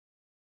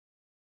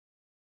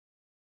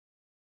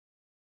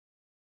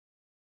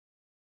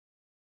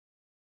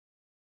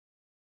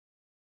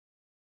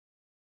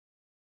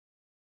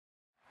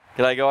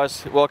G'day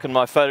guys, welcome to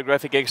my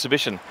photographic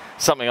exhibition.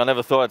 Something I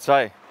never thought I'd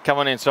say. Come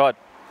on inside.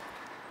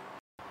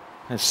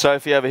 There's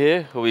Sophie over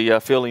here who'll be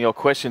fielding your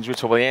questions,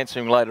 which I'll be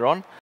answering later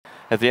on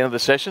at the end of the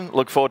session.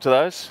 Look forward to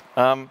those.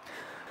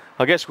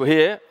 I guess we're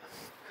here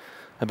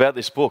about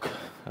this book.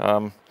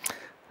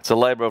 It's a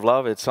labour of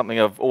love. It's something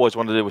I've always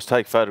wanted to do, was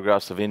take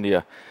photographs of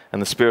India and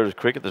the spirit of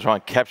cricket to try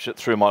and capture it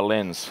through my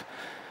lens.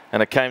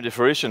 And it came to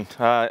fruition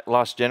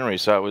last January,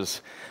 so it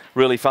was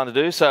really fun to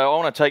do. So I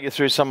want to take you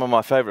through some of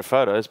my favourite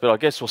photos, but I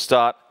guess we'll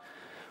start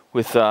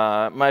with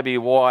maybe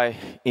why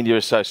India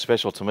is so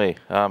special to me.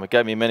 It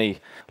gave me many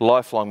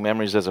lifelong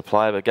memories as a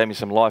player, but it gave me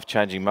some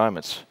life-changing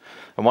moments.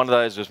 And one of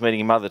those was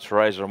meeting Mother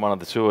Teresa on one of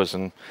the tours.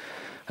 And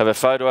I have a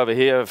photo over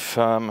here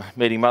of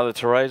meeting Mother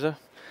Teresa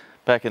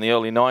back in the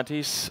early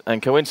 90s.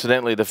 And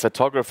coincidentally, the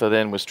photographer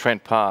then was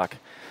Trent Park,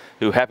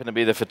 who happened to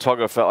be the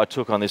photographer I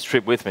took on this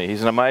trip with me.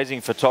 He's an amazing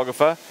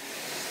photographer.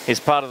 He's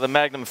part of the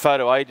Magnum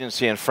Photo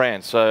Agency in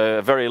France, so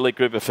a very elite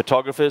group of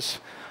photographers.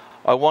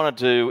 I wanted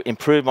to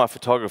improve my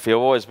photography. I've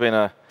always been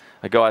a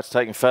guy that's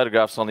taking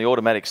photographs on the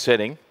automatic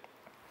setting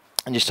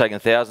and just taking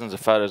thousands of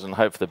photos and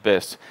hope for the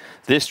best.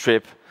 This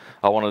trip,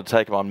 I wanted to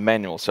take them on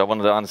manual, so I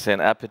wanted to understand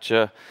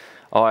aperture,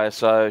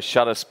 ISO,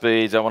 shutter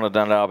speeds. I wanted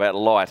to know about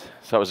light.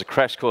 So it was a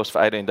crash course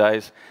for 18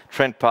 days.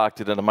 Trent Park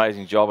did an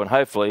amazing job, and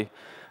hopefully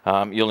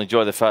you'll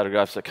enjoy the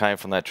photographs that came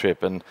from that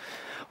trip. And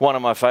one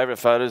of my favourite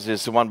photos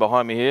is the one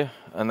behind me here,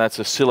 and that's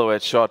a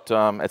silhouette shot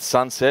at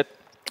sunset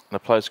in a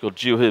place called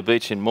Juhu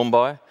Beach in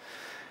Mumbai.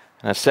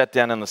 And I sat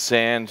down in the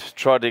sand,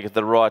 tried to get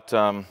the right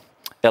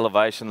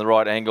elevation, the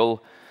right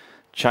angle,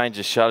 changed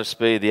the shutter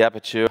speed, the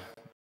aperture,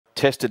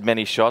 tested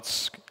many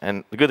shots.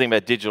 And the good thing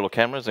about digital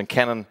cameras, and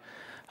Canon,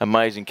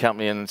 amazing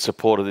company in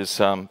support of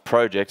this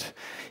project,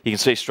 you can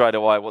see straight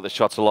away what the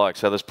shots are like.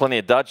 So there's plenty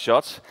of dud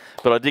shots,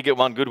 but I did get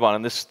one good one,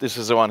 and this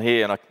is the one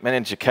here, and I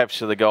managed to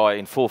capture the guy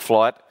in full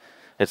flight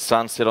at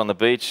sunset on the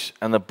beach,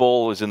 and the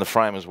ball is in the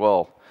frame as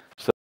well.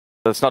 So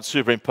it's not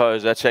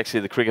superimposed, that's actually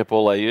the cricket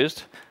ball they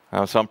used.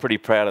 So I'm pretty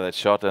proud of that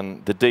shot,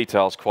 and the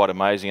detail's quite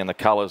amazing, and the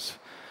colours.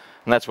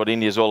 And that's what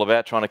India's all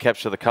about, trying to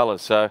capture the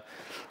colours. So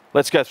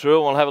let's go through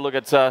and we'll have a look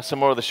at some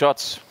more of the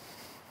shots.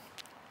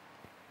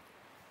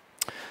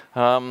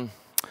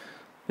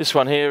 This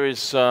one here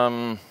is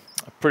a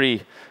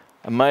pretty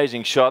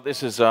amazing shot.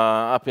 This is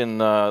up in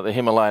the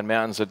Himalayan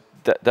mountains at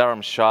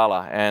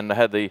Dharamshala, and I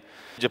had the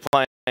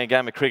playing a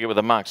game of cricket with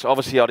the monks.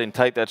 Obviously I didn't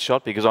take that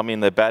shot because I'm in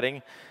their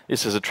batting.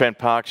 This is a Trent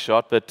Park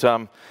shot, but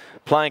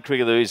playing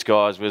cricket with these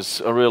guys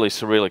was a really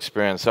surreal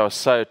experience. I was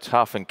so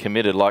tough and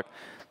committed. Like,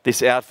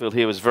 this outfield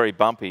here was very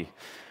bumpy,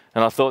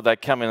 and I thought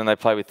they'd come in and they'd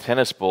play with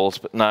tennis balls,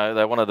 but no,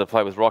 they wanted to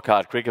play with rock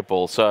hard cricket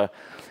balls. So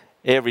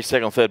every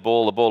second or third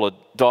ball, the ball would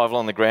dive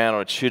along the ground or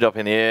it'd shoot up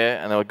in the air,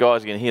 and there were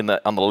guys getting hit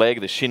on the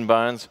leg, the shin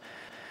bones.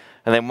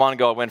 And then one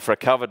guy went for a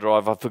cover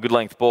drive off a good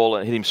length ball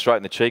and hit him straight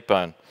in the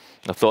cheekbone.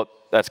 I thought,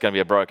 that's going to be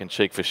a broken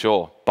cheek for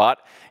sure.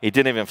 But he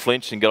didn't even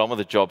flinch and get on with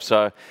the job.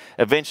 So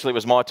eventually it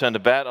was my turn to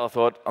bat. I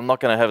thought, I'm not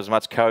going to have as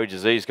much courage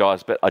as these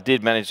guys, but I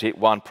did manage to hit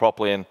one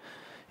properly, and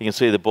you can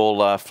see the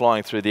ball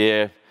flying through the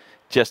air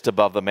just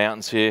above the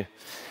mountains here.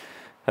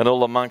 And all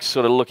the monks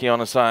sort of looking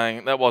on and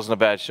saying, that wasn't a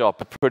bad shot,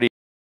 but pretty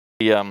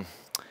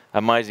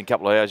amazing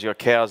couple of hours. You've got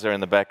cows there in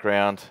the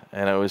background,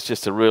 and it was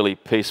just a really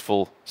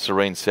peaceful,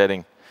 serene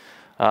setting.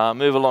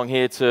 Move along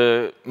here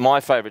to my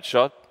favourite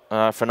shot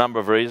for a number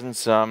of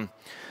reasons.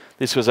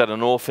 This was at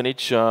an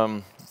orphanage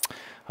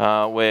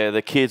where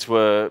the kids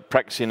were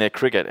practicing their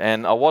cricket,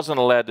 and I wasn't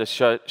allowed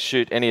to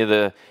shoot any of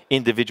the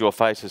individual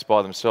faces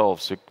by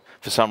themselves. So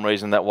for some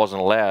reason that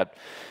wasn't allowed.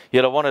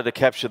 Yet I wanted to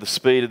capture the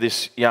speed of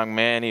this young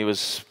man. He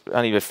was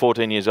only about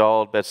 14 years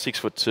old, about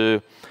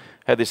 6'2",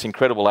 had this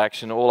incredible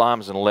action, all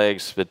arms and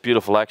legs, but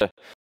beautiful action.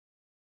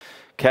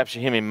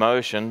 Capture him in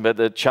motion, but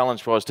the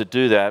challenge was to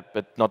do that,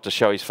 but not to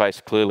show his face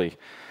clearly.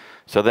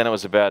 So then it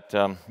was about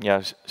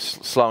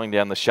slowing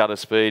down the shutter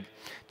speed,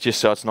 just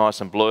so it's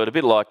nice and blurred, a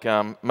bit like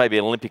maybe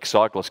an Olympic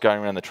cyclist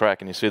going around the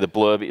track, and you see the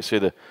blur, but you see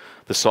the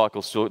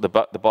cycle still, the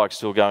bike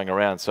still going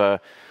around. So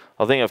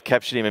I think I've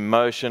captured him in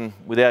motion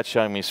without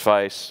showing him his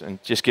face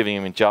and just giving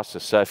him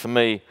justice. So for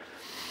me,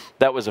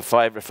 that was a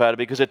favourite photo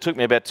because it took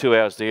me about 2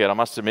 hours to get. I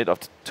must admit, I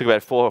took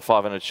about 400 or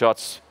 500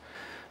 shots,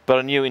 but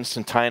I knew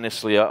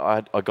instantaneously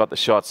I got the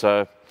shot.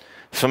 So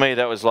for me,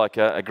 that was like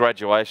a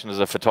graduation as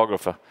a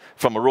photographer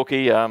from a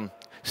rookie,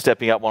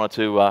 stepping up one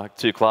or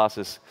two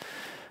classes.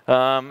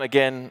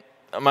 Again,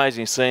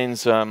 amazing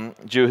scenes.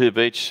 Juhu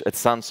Beach at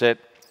sunset.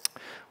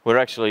 We're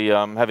actually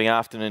having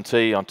afternoon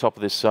tea on top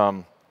of this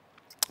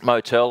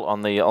motel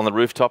on the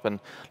rooftop, and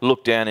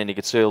look down and you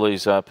could see all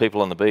these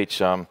people on the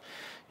beach,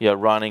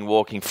 running,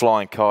 walking,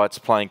 flying kites,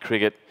 playing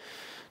cricket.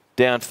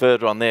 Down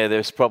further on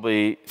there's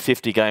probably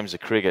 50 games of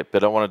cricket,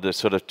 but I wanted to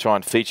sort of try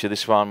and feature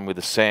this one with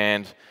the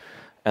sand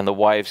and the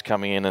waves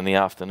coming in the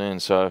afternoon.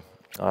 So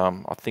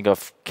I think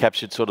I've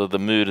captured sort of the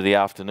mood of the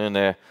afternoon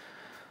there.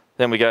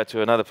 Then we go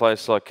to another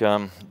place like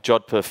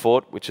Jodhpur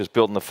Fort, which was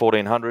built in the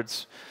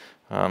 1400s.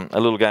 A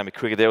little game of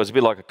cricket there. It was a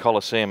bit like a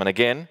coliseum. And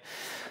again,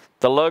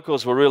 the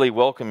locals were really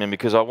welcoming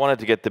because I wanted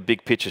to get the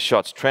big picture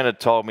shots. Trent had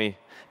told me,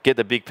 get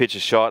the big picture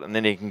shot, and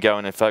then he can go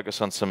in and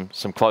focus on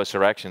some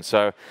closer action.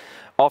 So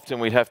often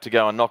we'd have to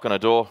go and knock on a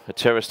door, a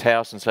terraced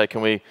house, and say,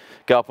 can we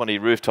go up on the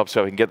rooftop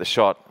so we can get the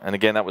shot? And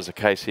again, that was the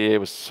case here. It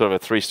was sort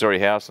of a 3-story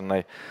house, and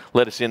they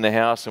let us in the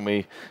house, and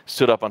we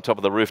stood up on top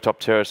of the rooftop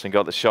terrace and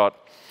got the shot.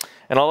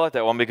 And I like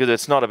that one because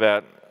it's not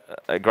about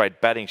a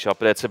great batting shot,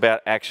 but it's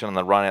about action on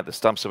the run out. The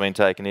stumps have been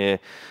taken here,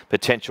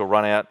 potential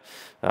run out.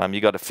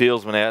 You got a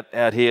fieldsman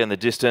out here in the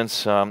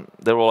distance.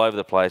 They're all over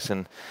the place,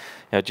 and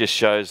it just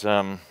shows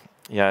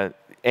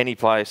any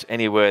place,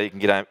 anywhere you can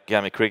get a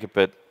game of cricket,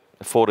 but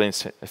a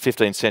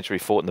 15th century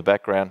fort in the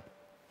background.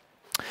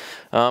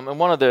 And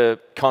one of the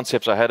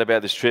concepts I had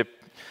about this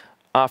trip,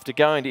 after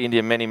going to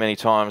India many, many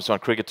times on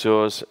cricket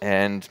tours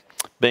and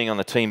being on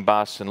the team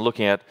bus and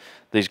looking at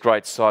these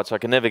great sites, I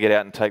could never get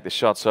out and take the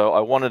shot. So I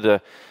wanted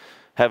to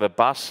have a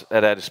bus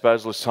at our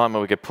disposal this time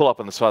where we could pull up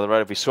on the side of the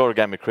road. If we saw a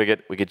game of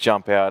cricket, we could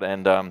jump out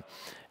and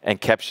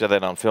capture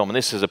that on film. And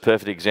this is a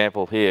perfect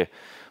example here.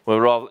 We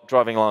were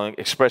driving along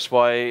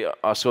Expressway.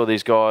 I saw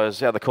these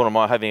guys out the corner of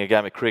my eye having a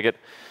game of cricket,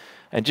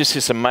 and just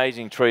this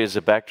amazing tree as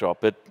a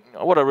backdrop. But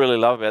what I really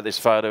love about this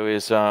photo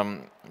is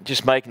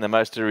just making the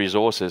most of the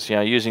resources.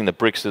 Using the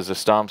bricks as the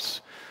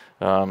stumps.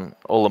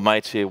 All the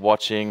mates here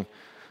watching,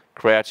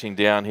 crouching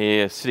down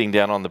here, sitting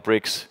down on the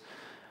bricks,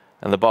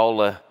 and the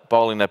bowler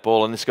bowling that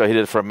ball, and this guy hit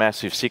it for a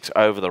massive 6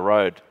 over the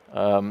road.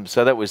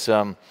 So that was,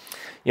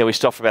 we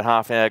stopped for about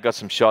half an hour, got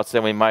some shots,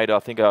 then we made, I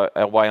think,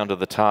 our way onto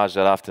the Taj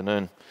that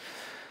afternoon.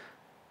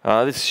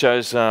 This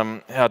shows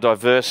how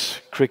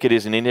diverse cricket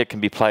is in India. It can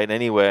be played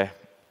anywhere,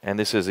 and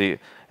this is in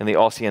the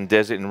Ocean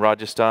Desert in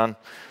Rajasthan.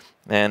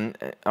 And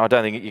I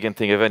don't think you can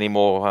think of any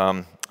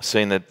more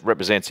scene that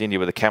represents India,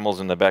 with the camels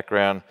in the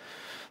background,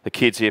 the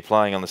kids here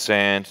playing on the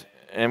sand.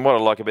 And what I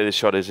like about this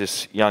shot is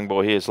this young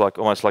boy here is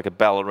almost like a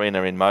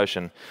ballerina in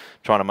motion,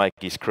 trying to make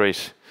his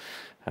crease.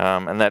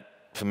 And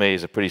that, for me,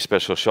 is a pretty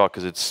special shot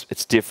because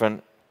it's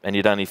different, and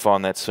you'd only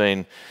find that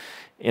scene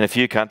in a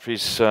few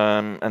countries,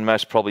 and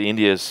most probably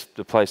India is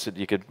the place that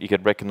you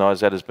could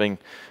recognise that as being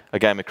a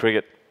game of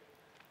cricket.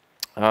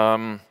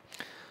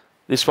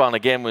 This one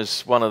again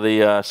was one of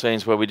the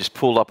scenes where we just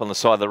pulled up on the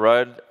side of the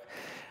road.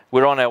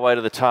 We're on our way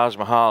to the Taj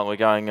Mahal, and we're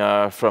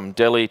going from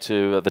Delhi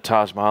to the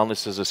Taj Mahal.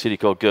 This is a city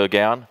called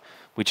Gurgaon,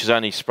 which has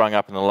only sprung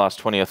up in the last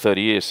 20 or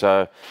 30 years.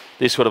 So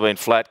this would have been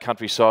flat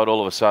countryside.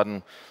 All of a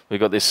sudden, we've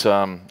got this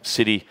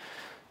city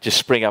just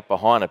spring up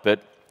behind it.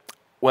 But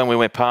when we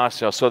went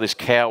past, I saw this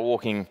cow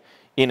walking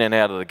in and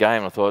out of the game.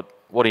 And I thought,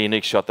 what a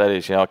unique shot that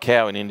is. A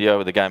cow in India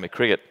with a game of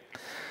cricket.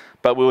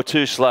 But we were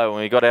too slow.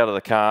 When we got out of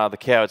the car, the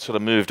cow had sort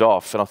of moved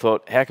off. And I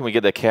thought, how can we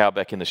get that cow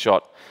back in the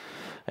shot?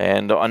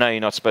 And I know you're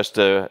not supposed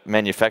to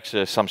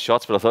manufacture some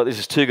shots, but I thought this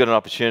is too good an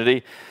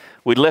opportunity.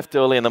 We'd left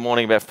early in the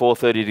morning, about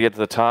 4:30, to get to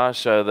the Taj.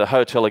 So the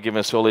hotel had given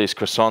us all these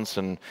croissants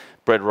and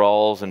bread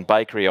rolls and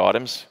bakery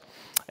items.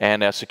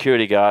 And our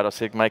security guard, I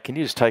said, mate, can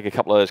you just take a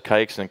couple of those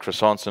cakes and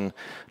croissants and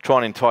try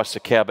and entice the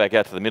cow back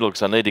out to the middle,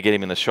 because I need to get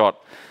him in the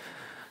shot.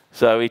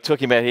 So he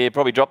took him out here,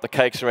 probably dropped the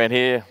cakes around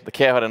here. The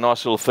cow had a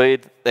nice little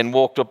feed, then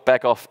walked up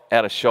back off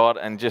out of shot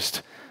and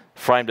just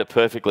framed it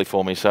perfectly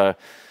for me. So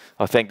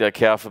I thank that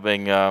cow for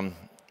being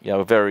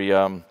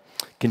very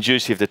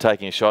conducive to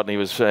taking a shot, and he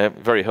was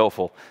very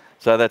helpful.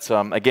 So that's,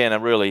 again, a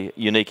really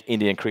unique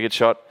Indian cricket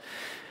shot.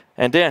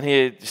 And down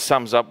here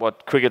sums up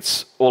what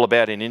cricket's all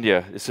about in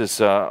India. This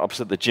is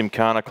opposite the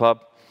Gymkhana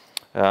Club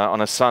on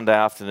a Sunday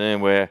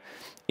afternoon, where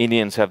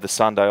Indians have the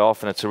Sunday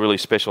off, and it's a really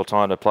special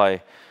time to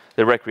play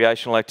their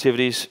recreational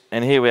activities.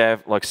 And here we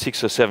have like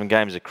 6 or 7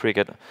 games of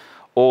cricket,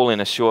 all in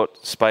a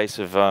short space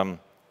of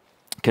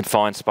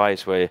confined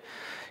space, where,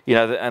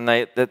 and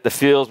the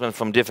fieldsmen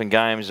from different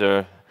games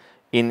are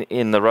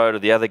in the road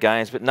of the other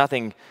games, but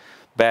nothing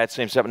bad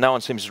seems to happen. No one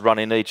seems to run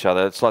into each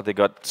other. It's like they've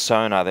got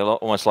sonar. They're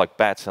almost like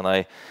bats, and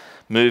they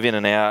move in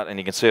and out, and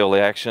you can see all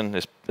the action.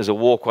 There's a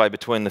walkway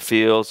between the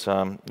fields.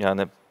 And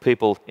the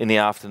people in the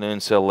afternoon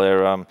sell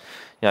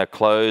their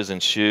clothes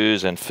and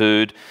shoes and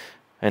food.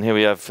 And here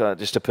we have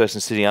just a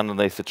person sitting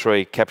underneath the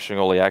tree capturing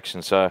all the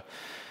action. So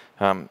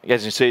as you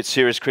can see, it's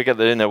serious cricket.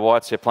 They're in their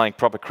whites. They're playing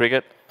proper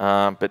cricket,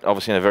 but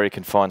obviously in a very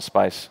confined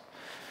space.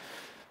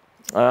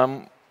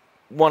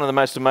 One of the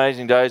most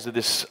amazing days of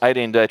this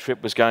 18-day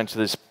trip was going to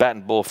this bat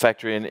and ball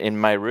factory in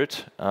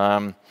Meerut.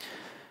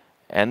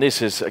 And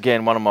this is,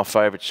 again, one of my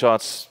favourite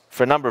shots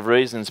for a number of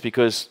reasons,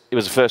 because it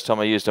was the first time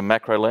I used a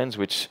macro lens,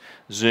 which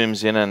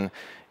zooms in and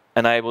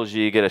enables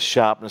you to get a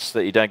sharpness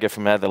that you don't get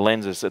from other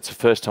lenses. That's the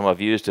first time I've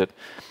used it.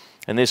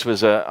 And this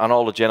was an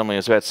older gentleman. He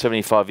was about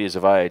 75 years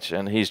of age,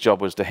 and his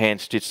job was to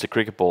hand-stitch the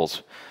cricket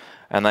balls.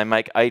 And they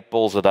make 8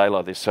 balls a day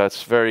like this, so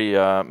it's very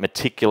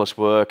meticulous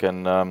work,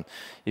 and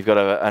you've got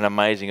an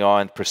amazing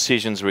eye, and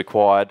precision's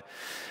required.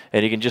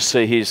 And you can just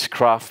see his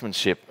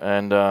craftsmanship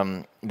and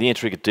the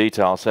intricate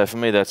detail. So for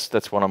me,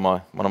 that's one of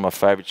my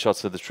favourite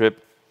shots of the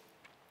trip.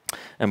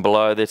 And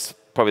below, that's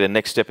probably the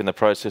next step in the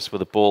process, where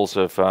the balls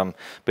have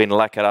been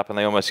lacquered up, and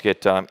they almost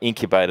get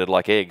incubated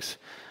like eggs,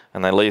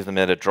 and they leave them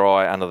there to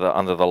dry under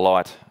the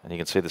light. And you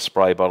can see the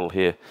spray bottle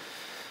here.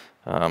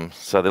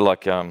 So they're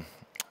like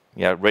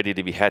ready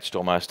to be hatched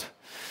almost.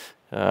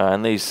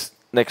 And these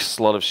next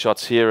lot of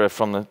shots here are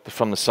from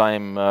the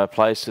same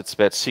place. It's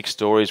about 6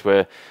 stories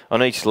where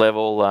on each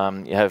level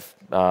you have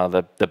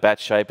the bat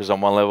shapers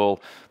on one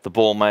level, the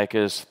ball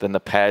makers, then the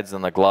pads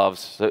and the gloves.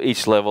 So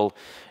each level,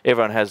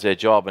 everyone has their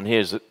job. And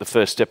here's the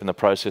first step in the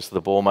process of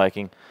the ball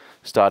making,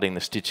 starting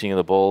the stitching of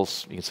the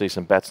balls. You can see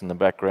some bats in the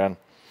background.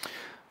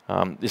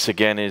 This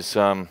again is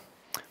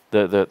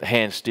the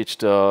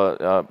hand-stitched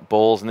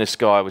balls, and this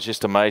guy was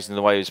just amazing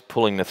the way he was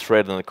pulling the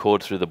thread and the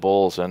cord through the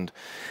balls, and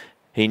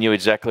he knew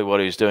exactly what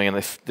he was doing, and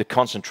the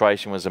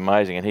concentration was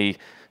amazing, and he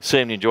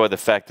seemed to enjoy the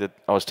fact that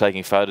I was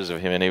taking photos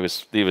of him, and he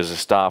was a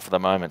star for the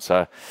moment,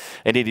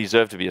 and he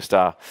deserved to be a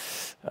star.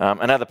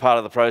 Another part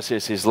of the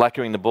process is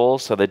lacquering the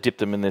balls, so they dip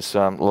them in this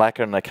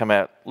lacquer and they come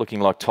out looking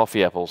like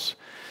toffee apples.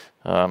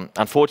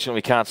 Unfortunately,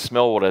 we can't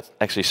smell what it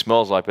actually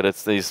smells like, but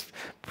it's these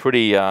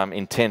pretty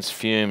intense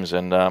fumes,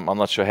 and I'm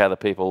not sure how the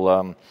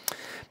people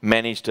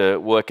manage to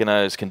work in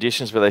those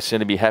conditions, but they seem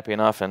to be happy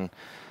enough and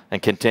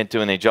content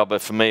doing their job.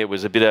 But for me, it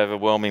was a bit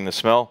overwhelming, the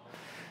smell.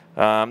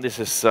 This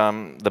is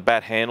the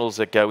bat handles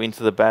that go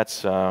into the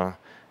bats.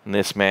 And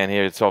this man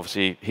here, it's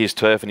obviously his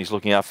turf, and he's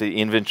looking after the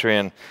inventory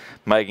and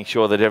making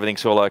sure that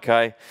everything's all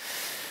okay.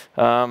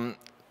 And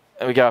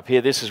we go up here.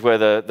 This is where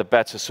the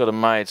bats are sort of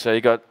made. So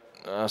you got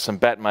some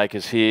bat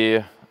makers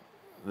here,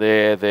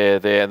 there.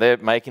 They're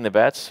making the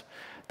bats.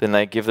 Then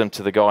they give them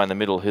to the guy in the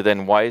middle, who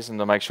then weighs them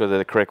to make sure they're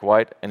the correct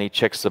weight, and he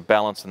checks the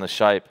balance and the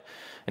shape.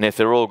 And if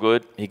they're all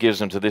good, he gives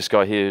them to this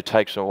guy here, who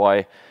takes them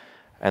away,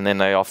 and then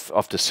they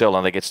off to sell,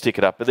 and they get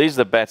stickered up. But these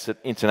are the bats that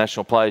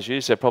international players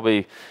use. They're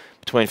probably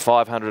between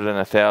 500 and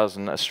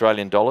 1,000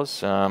 Australian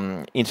dollars.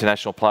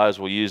 International players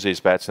will use these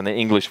bats, and they're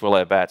English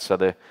willow bats, so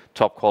they're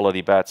top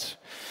quality bats.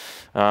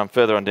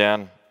 Further on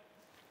down,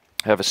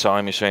 have a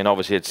sewing machine.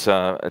 Obviously,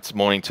 it's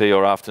morning tea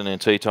or afternoon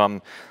tea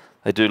time.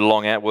 They do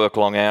work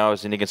long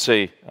hours, and you can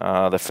see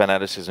the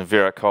fanaticism.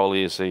 Virat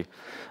Kohli is the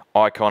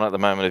icon at the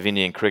moment of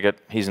Indian cricket.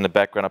 He's in the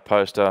background, a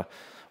poster,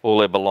 all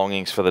their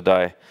belongings for the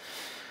day.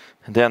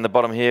 And down the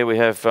bottom here, we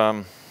have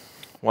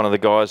one of the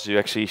guys who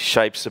actually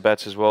shapes the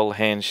bats as well,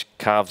 hand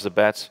carves the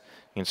bats.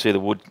 You can see the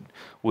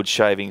wood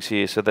shavings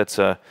here. So that's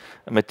a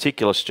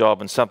meticulous job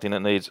and something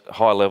that needs a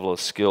high level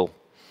of skill.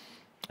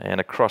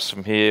 And across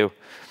from here,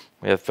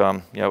 we have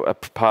a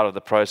part of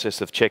the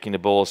process of checking the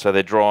balls, so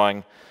they're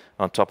drying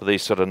on top of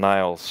these sort of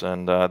nails.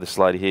 And this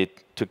lady here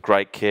took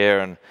great care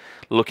and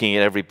looking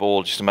at every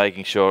ball, just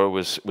making sure it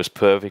was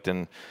perfect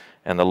and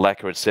the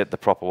lacquer had set the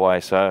proper way.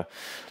 So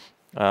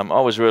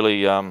I was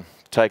really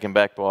taken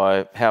back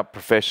by how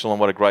professional and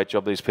what a great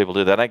job these people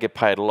do. They don't get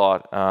paid a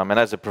lot, and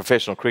as a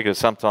professional cricketer,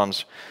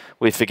 sometimes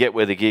we forget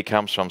where the gear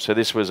comes from. So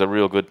this was a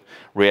real good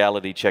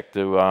reality check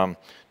to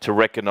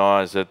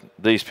recognise that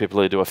these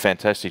people who do a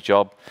fantastic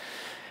job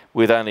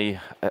with only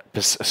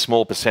a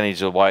small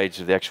percentage of the wage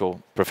of the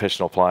actual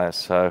professional players.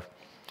 So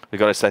we've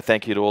got to say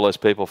thank you to all those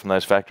people from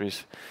those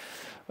factories.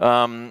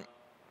 All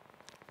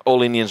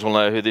Indians will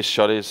know who this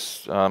shot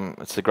is.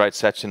 It's the great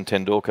Sachin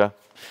Tendulkar.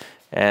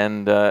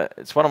 And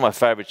it's one of my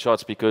favourite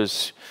shots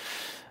because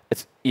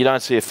you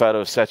don't see a photo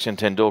of Sachin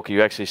Tendulkar,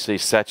 you actually see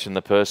Sachin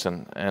the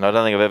person. And I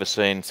don't think I've ever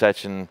seen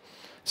Sachin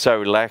so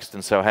relaxed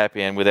and so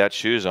happy and without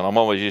shoes on. I'm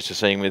always used to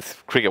seeing him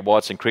with cricket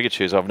whites and cricket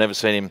shoes. I've never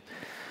seen him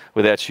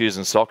without shoes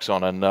and socks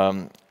on,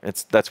 and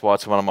that's why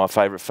it's one of my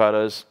favourite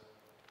photos.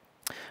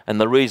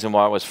 And the reason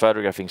why I was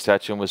photographing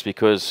Sachin was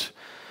because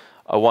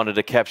I wanted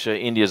to capture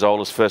India's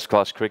oldest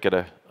first-class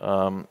cricketer,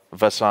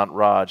 Vasant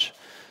Raj,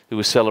 who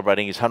was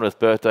celebrating his 100th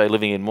birthday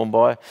living in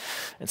Mumbai.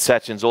 And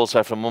Sachin's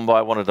also from Mumbai.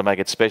 I wanted to make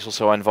it special,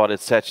 so I invited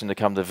Sachin to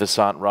come to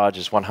Vasant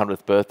Raj's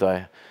 100th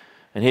birthday.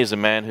 And here's a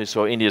man who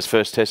saw India's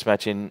first test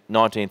match in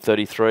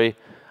 1933.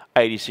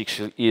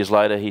 86 years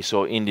later, he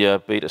saw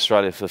India beat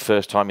Australia for the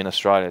first time in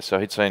Australia. So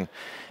he'd seen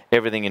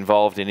everything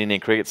involved in Indian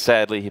cricket.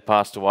 Sadly, he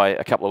passed away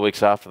a couple of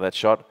weeks after that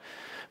shot.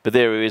 But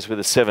there he is with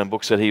the 7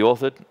 books that he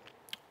authored.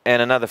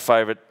 And another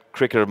favourite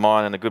cricketer of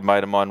mine and a good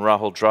mate of mine,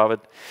 Rahul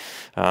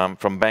Dravid,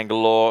 from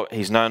Bangalore.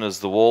 He's known as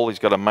the Wall. He's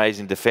got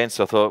amazing defence.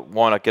 I thought,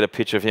 why not get a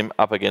picture of him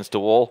up against a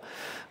wall?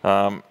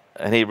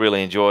 And he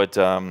really enjoyed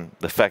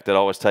the fact that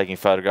I was taking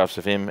photographs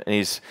of him. And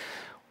he's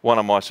one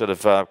of my sort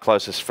of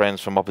closest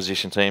friends from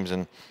opposition teams,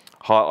 and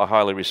I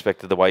highly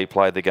respected the way he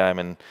played the game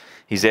and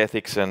his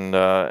ethics,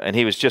 and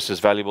he was just as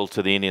valuable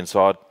to the Indian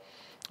side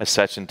as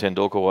Sachin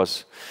Tendulkar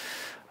was.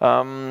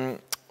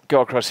 Go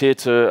across here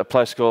to a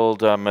place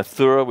called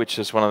Mathura, which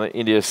is one of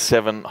India's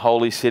 7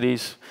 holy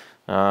cities.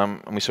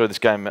 And we saw this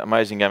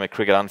amazing game of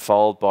cricket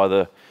unfold by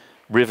the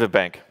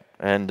riverbank.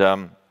 And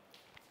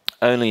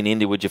only in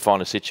India would you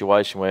find a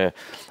situation where,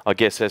 I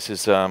guess this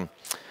is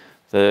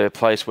the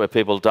place where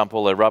people dump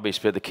all their rubbish,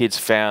 but the kids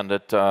found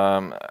it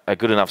a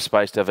good enough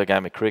space to have a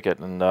game of cricket.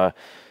 And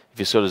if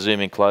you sort of zoom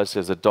in close,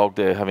 there's a dog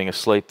there having a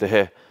sleep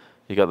there.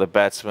 You got the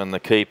batsman, the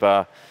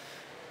keeper.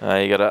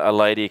 You got a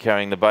lady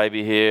carrying the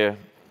baby here,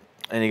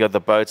 and you got the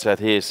boats out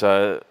here.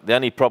 So the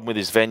only problem with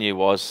this venue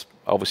was,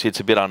 obviously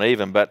it's a bit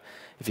uneven, but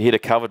if you hit a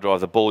cover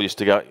drive, the ball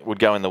would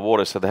go in the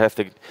water, so they have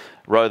to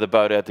row the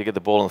boat out to get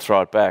the ball and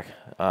throw it back.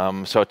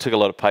 So it took a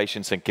lot of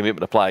patience and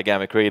commitment to play a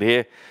game of cricket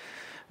here.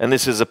 And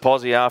this is a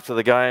posse after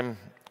the game,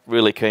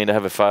 really keen to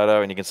have a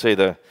photo, and you can see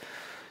the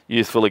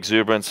youthful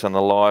exuberance and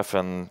the life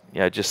and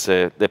just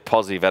their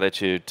positive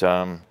attitude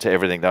to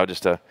everything. They were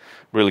just a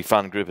really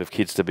fun group of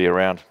kids to be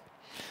around.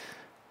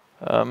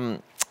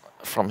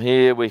 From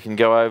here we can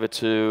go over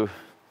to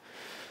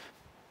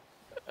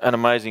an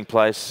amazing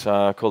place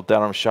called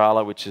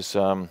Dharamshala, which is,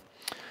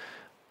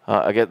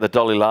 I get the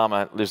Dalai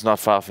Lama lives not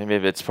far from here,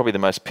 but it's probably the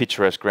most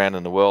picturesque ground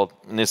in the world.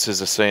 And this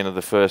is a scene of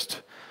the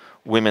first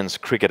women's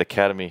cricket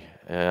academy,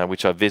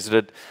 which I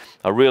visited.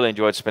 I really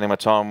enjoyed spending my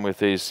time with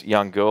these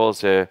young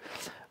girls. They're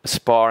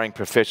aspiring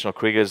professional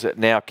cricketers. It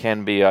now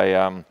can be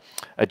a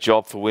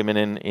job for women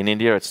in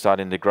India. It's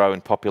starting to grow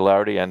in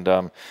popularity and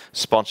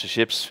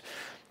sponsorships.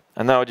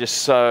 And they were just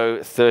so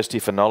thirsty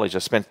for knowledge. I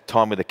spent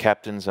time with the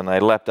captains and they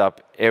lapped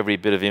up every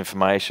bit of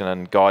information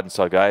and guidance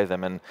I gave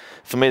them. And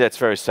for me, that's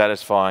very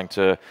satisfying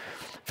for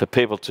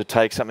people to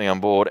take something on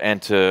board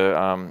and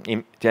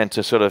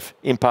to sort of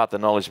impart the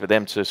knowledge, but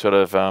them to sort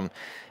of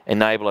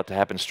enable it to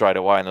happen straight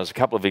away. And there was a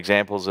couple of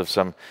examples of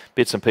some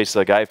bits and pieces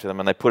I gave to them,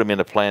 and they put them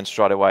into plans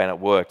straight away, and it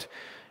worked.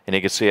 And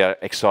you could see how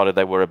excited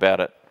they were about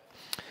it.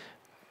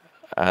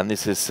 And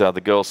this is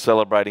the girls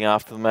celebrating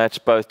after the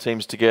match, both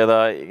teams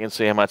together. You can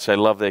see how much they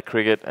love their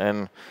cricket,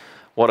 and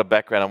what a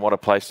background and what a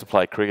place to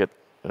play cricket.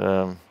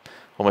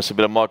 Almost a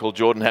bit of Michael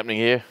Jordan happening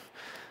here.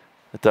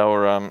 But they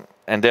were,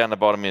 and down the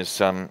bottom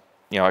is a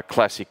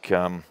classic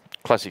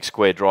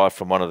square drive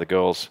from one of the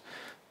girls,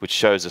 which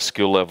shows the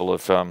skill level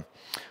of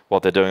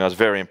what they're doing. I was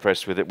very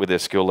impressed with it, with their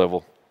skill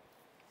level.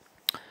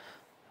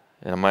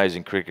 An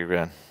amazing cricket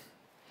ground.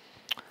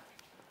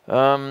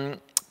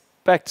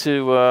 Back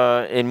to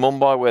in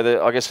Mumbai,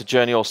 where I guess the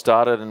journey all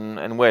started,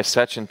 and where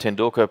Sachin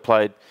Tendulkar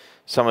played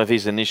some of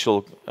his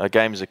initial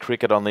games of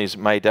cricket on these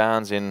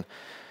maidans in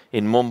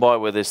Mumbai,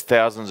 where there's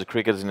thousands of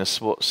cricketers in a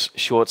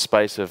short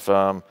space of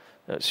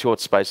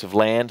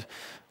land.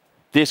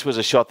 This was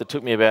a shot that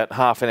took me about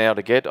half an hour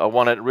to get. I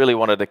really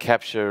wanted to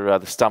capture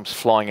the stumps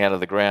flying out of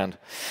the ground,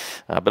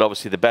 but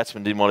obviously the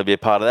batsman didn't want to be a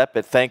part of that.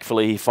 But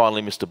thankfully, he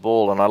finally missed a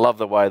ball, and I love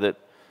the way that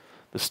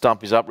the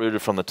stump is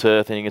uprooted from the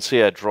turf, and you can see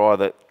how dry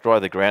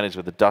the ground is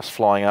with the dust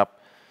flying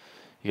up.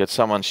 You got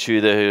someone's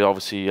shoe there who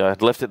obviously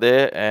had left it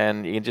there,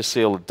 and you can just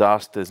see all the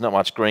dust. There's not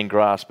much green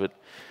grass, but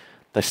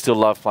they still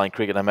love playing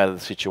cricket no matter the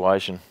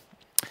situation.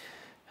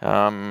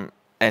 And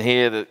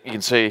here you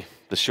can see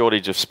the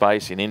shortage of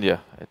space in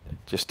India.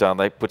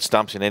 They put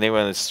stumps in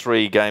anywhere, and there's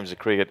 3 games of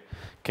cricket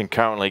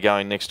concurrently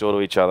going next door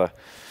to each other.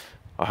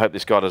 I hope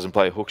this guy doesn't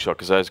play a hook shot,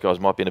 because those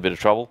guys might be in a bit of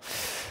trouble.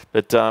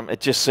 But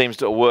it just seems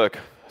to work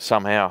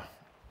somehow.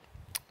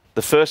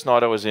 The first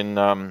night I was in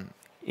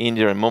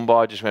India and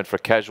Mumbai, I just went for a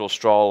casual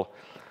stroll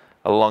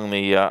along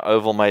the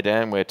Oval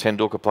Maidan where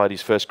Tendulkar played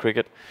his first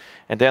cricket.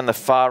 And down the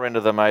far end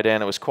of the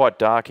Maidan, it was quite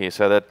dark here,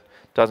 so that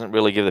doesn't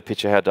really give the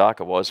picture how dark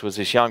it was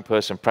this young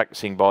person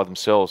practicing by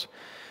themselves,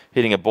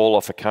 hitting a ball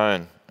off a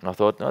cone. And I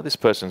thought, no, this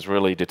person's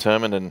really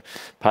determined and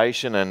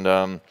patient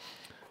and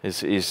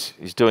is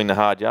doing the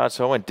hard yards.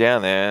 So I went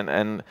down there,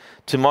 and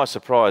to my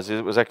surprise,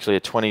 it was actually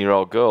a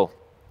 20-year-old girl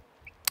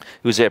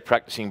who was there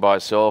practicing by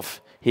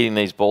herself, hitting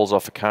these balls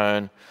off a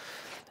cone.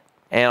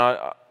 And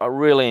I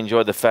really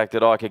enjoyed the fact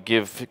that I could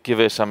give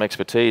her some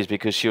expertise,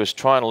 because she was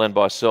trying to learn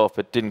by herself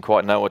but didn't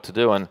quite know what to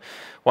do. And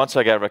once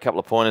I gave her a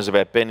couple of pointers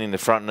about bending the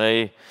front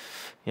knee,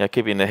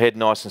 keeping the head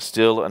nice and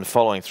still and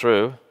following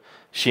through,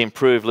 she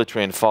improved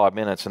literally in 5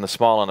 minutes, and the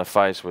smile on her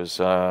face was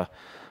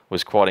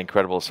quite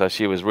incredible. So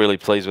she was really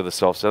pleased with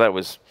herself. So that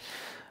was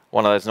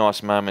one of those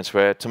nice moments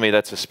where, to me,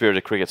 that's the spirit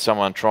of cricket,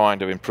 someone trying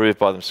to improve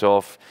by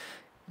themselves,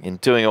 in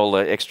doing all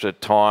the extra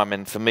time.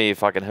 And for me,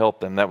 if I can help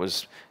them, that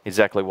was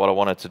exactly what I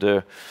wanted to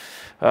do.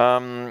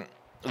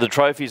 The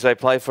trophies they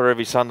play for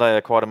every Sunday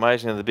are quite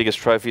amazing. They're the biggest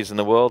trophies in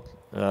the world,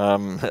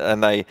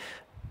 and they are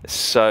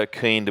so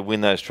keen to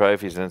win those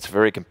trophies, and it's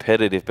very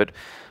competitive. But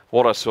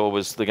what I saw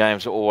was the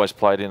games are always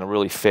played in a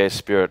really fair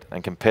spirit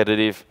and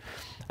competitive.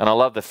 And I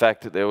love the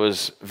fact that there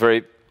was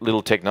very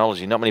little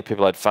technology. Not many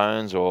people had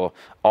phones or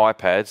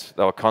iPads.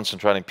 They were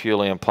concentrating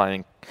purely on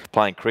playing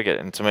cricket.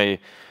 And to me,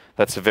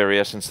 that's the very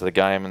essence of the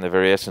game and the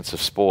very essence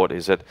of sport,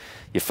 is that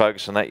you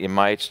focus on that, your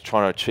mates,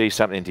 trying to achieve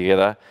something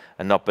together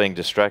and not being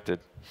distracted.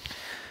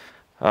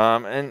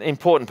 An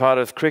important part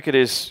of cricket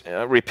is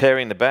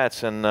repairing the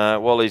bats. And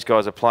while these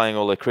guys are playing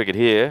all their cricket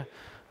here,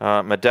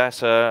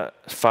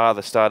 Madassa's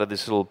father started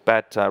this little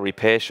bat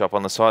repair shop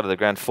on the side of the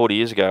ground 40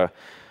 years ago.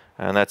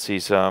 And that's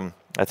his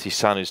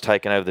son who's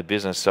taken over the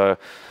business. So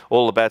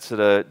all the bats that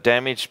are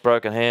damaged,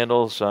 broken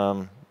handles,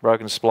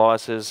 broken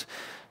splices,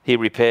 he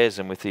repairs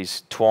them with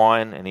his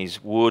twine and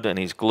his wood and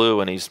his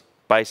glue and his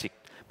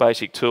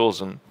basic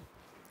tools. And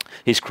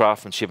his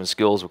craftsmanship and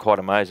skills were quite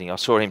amazing. I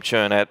saw him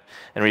churn out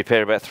and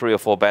repair about 3 or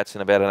 4 bats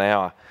in about an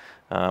hour.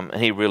 And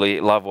he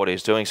really loved what he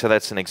was doing. So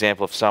that's an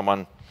example of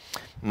someone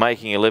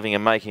making a living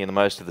and making the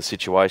most of the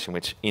situation,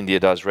 which India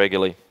does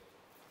regularly.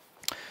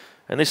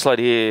 And this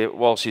lady here,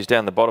 while she's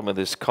down the bottom of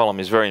this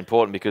column, is very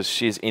important, because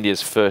she's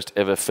India's first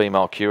ever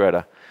female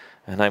curator.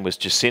 Her name was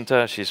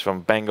Jacinta. She's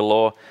from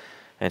Bangalore.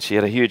 And she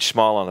had a huge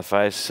smile on her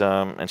face,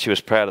 and she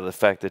was proud of the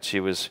fact that she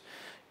was,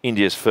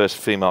 India's first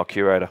female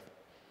curator.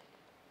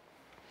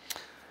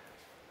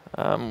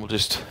 We'll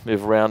just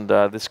move around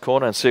this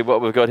corner and see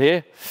what we've got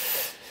here.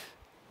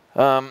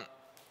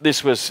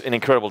 This was an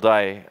incredible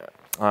day,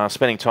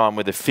 spending time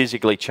with the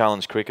physically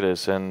challenged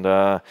cricketers. And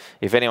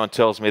if anyone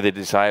tells me they're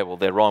disabled,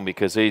 they're wrong,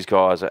 because these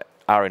guys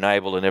are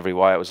enabled in every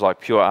way. It was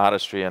like pure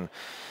artistry, and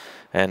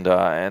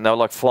they were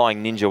like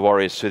flying ninja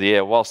warriors through the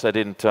air. Whilst they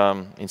didn't,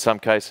 in some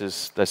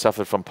cases, they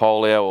suffered from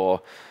polio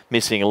or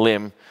missing a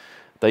limb,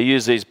 they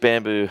used these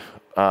bamboo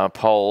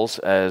poles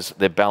as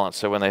their balance.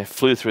 So when they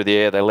flew through the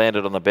air, they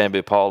landed on the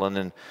bamboo pole and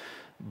then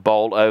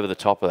bowled over the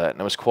top of that.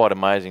 And it was quite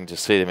amazing to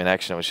see them in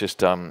action. It was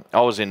just, I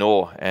was in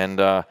awe. And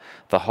the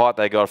height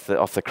they got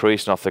off the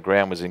crease and off the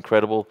ground was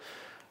incredible.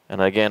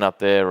 And again, up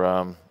there,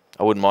 I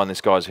wouldn't mind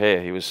this guy's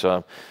hair. He was,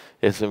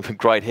 there's some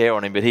great hair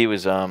on him, but he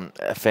was a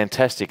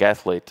fantastic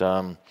athlete.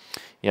 You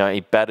know, he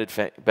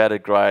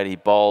batted great. He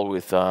bowled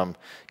with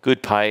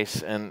good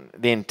pace, and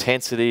the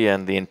intensity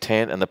and the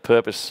intent and the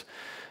purpose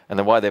and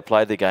the way they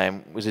played the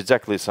game was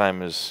exactly the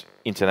same as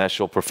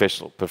international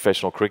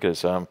professional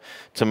cricketers.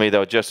 To me, they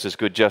were just as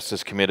good, just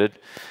as committed,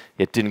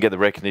 yet didn't get the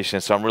recognition.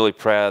 So I'm really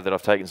proud that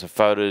I've taken some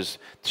photos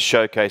to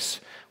showcase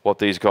what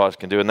these guys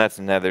can do, and that's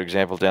another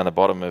example down the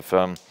bottom of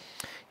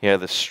you know,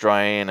 the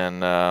strain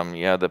and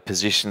you know, the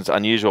positions,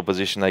 unusual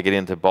position they get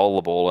in to bowl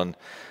the ball,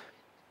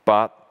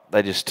 but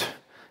they just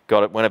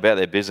went about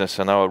their business,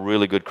 and they were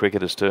really good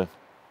cricketers too.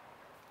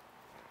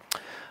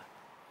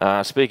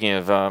 Speaking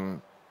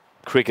of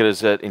cricketers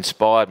that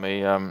inspired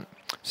me,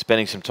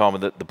 spending some time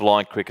with the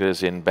blind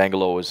cricketers in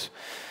Bangalore was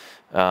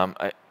an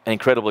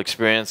incredible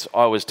experience.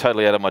 I was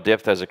totally out of my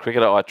depth as a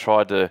cricketer. I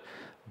tried to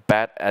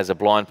bat as a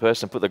blind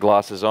person, put the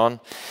glasses on,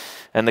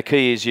 and the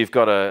key is you've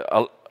got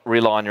to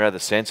rely on your other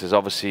senses.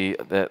 Obviously,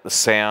 the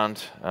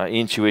sound,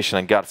 intuition,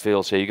 and gut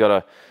feel. So you've got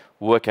to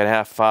work out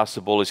how fast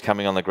the ball is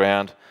coming on the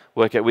ground,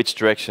 work out which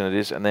direction it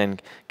is, and then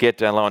get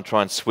down low and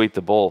try and sweep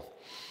the ball.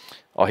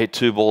 I hit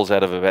 2 balls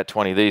out of about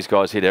 20. These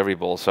guys hit every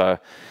ball. So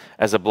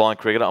as a blind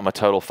cricketer, I'm a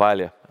total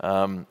failure.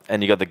 And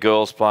you got the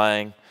girls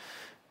playing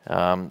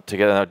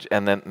together,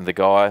 and then the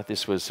guy.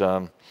 This was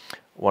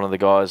one of the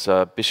guys,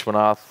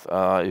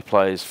 Bishwanath, who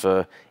plays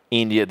for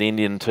India, the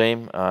Indian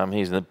team.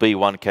 He's in the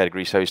B1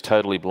 category, so he's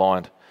totally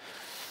blind.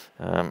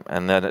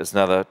 And that is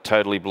another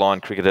totally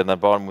blind cricketer in the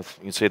bottom. You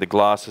can see the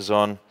glasses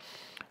on,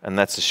 and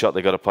that's the shot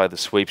they've got to play. The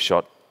sweep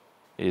shot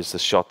is the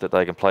shot that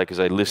they can play because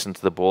they listen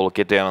to the ball,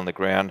 get down on the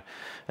ground,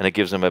 and it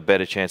gives them a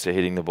better chance of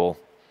hitting the ball.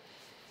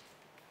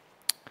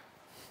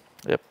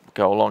 Yep,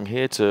 go along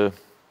here to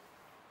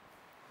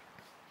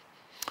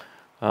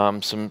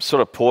some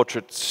sort of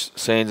portrait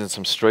scenes and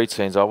some street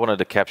scenes. I wanted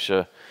to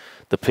capture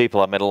the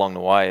people I met along the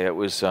way. It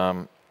was, you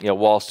know,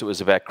 whilst it was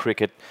about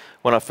cricket,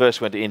 when I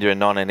first went to India in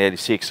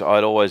 1986,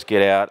 I'd always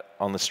get out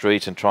on the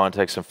streets and try and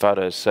take some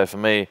photos. So for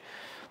me,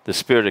 the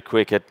spirit of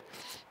cricket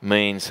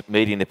means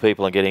meeting the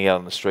people and getting out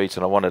on the streets,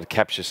 and I wanted to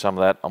capture some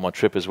of that on my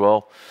trip as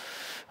well.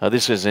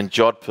 This is in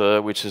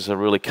Jodhpur, which is a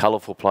really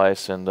colourful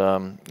place, and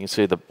you can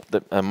see the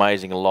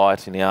amazing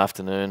light in the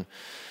afternoon,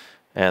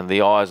 and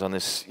the eyes on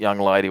this young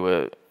lady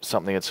were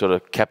something that sort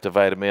of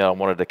captivated me. I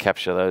wanted to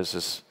capture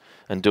those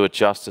and do it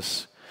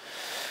justice.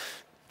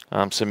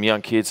 Some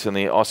young kids in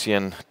the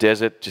Ocean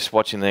Desert just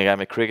watching the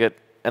game of cricket.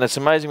 And it's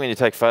amazing when you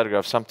take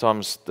photographs,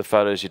 sometimes the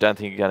photos you don't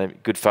think are going to be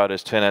good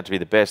photos turn out to be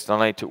the best. And I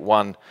only took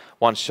one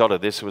shot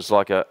of this. It was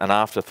like an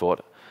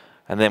afterthought.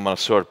 And then when I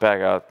saw it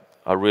back,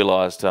 I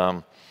realised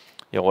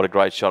you know, what a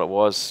great shot it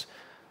was.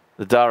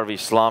 The Dharavi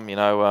slum, you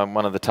know,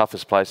 one of the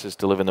toughest places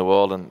to live in the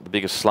world and the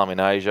biggest slum in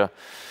Asia.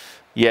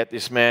 Yet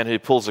this man who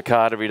pulls a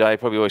cart every day,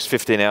 probably works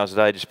 15 hours a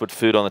day, just put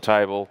food on the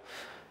table,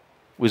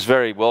 was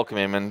very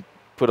welcoming and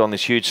put on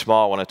this huge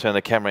smile when I turned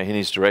the camera in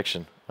his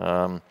direction.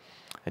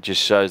 It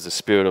just shows the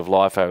spirit of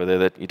life over there,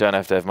 that you don't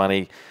have to have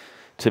money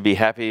to be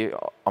happy.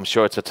 I'm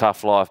sure it's a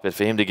tough life, but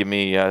for him to give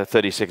me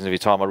 30 seconds of his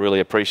time, I really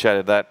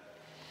appreciated that.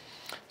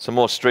 Some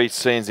more street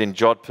scenes in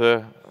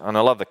Jodhpur, and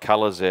I love the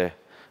colours there.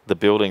 The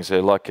buildings,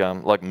 they're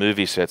like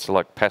movie sets,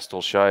 like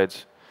pastel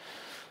shades.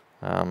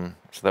 So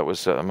that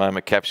was a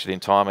moment captured in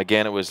time.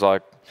 Again, it was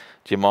like,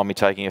 do you mind me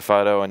taking a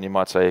photo? And you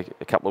might say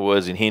a couple of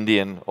words in Hindi,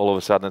 and all of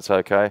a sudden it's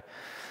okay.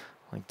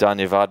 Like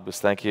Dhanyavad was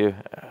thank you.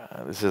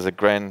 This is a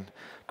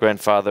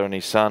grandfather and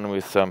his son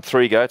with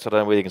 3 goats. I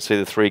don't know whether you can see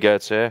the 3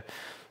 goats there.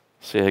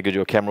 See how good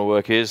your camera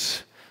work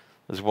is.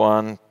 There's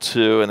 1,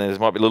 2, and there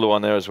might be a little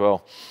one there as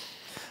well.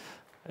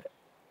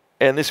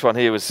 And this one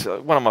here was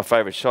one of my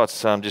favourite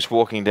shots, just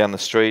walking down the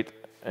street.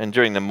 And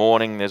during the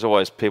morning, there's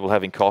always people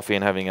having coffee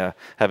and having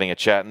a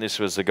chat. And this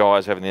was the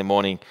guys having their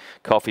morning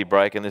coffee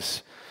break. And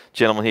this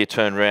gentleman here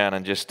turned around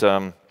and just,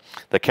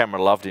 the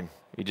camera loved him.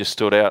 He just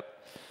stood out.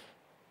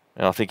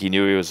 And I think he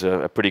knew he was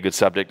a pretty good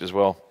subject as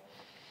well.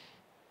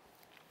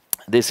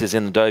 This is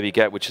in the Dhobi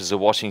Ghat, which is the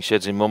washing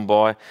sheds in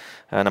Mumbai,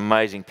 an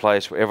amazing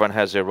place where everyone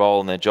has their role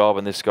and their job.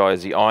 And this guy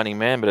is the ironing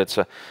man, but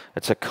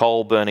it's a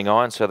coal-burning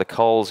iron. So the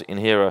coals in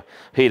here are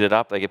heated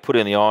up. They get put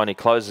in the iron. He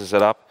closes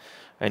it up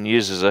and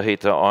uses the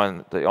heat to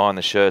iron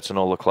the shirts and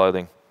all the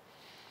clothing.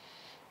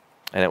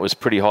 And it was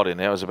pretty hot in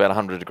there. It was about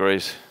 100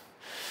 degrees.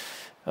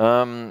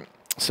 Some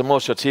more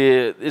shots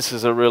here. This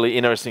is a really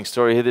interesting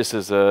story here. This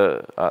is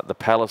the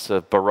palace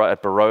of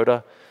at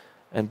Baroda.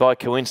 And by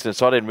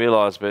coincidence, I didn't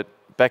realise, but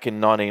back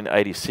in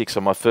 1986,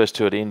 on my first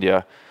tour to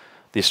India,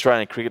 the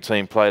Australian cricket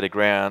team played a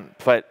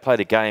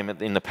game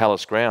in the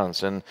palace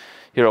grounds. And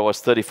here I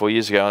was 34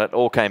 years ago, and it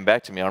all came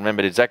back to me. I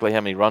remembered exactly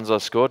how many runs I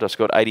scored. I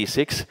scored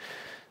 86.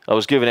 I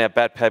was giving out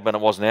bat pad when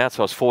it wasn't out,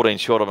 so I was 14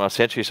 short of my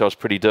century, so I was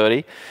pretty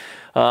dirty.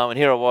 And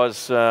here I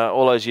was,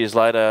 all those years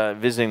later,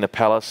 visiting the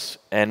palace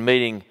and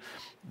meeting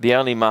the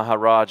only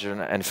Maharaja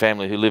and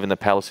family who live in the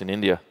palace in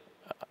India.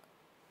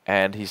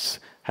 And he's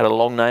had a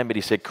long name, but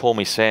he said, "Call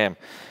me Sam."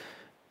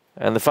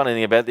 And the funny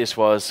thing about this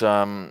was,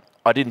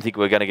 I didn't think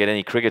we were going to get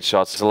any cricket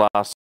shots. The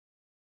last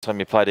time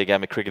you played a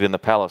game of cricket in the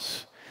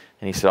palace.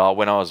 And he said, "Oh,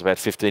 when I was about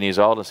 15 years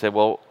old." I said,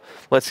 "Well,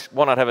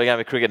 why not have a game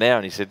of cricket now?"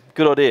 And he said,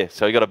 "Good idea."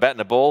 So he got a bat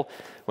and a ball,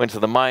 went to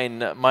the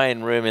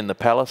main room in the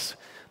palace.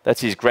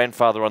 That's his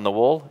grandfather on the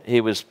wall.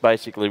 He was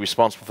basically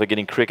responsible for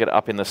getting cricket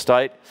up in the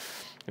state.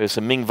 There's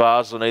some Ming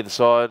vases on either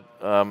side,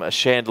 a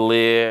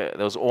chandelier.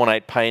 There was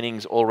ornate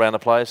paintings all around the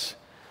place.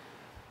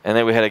 And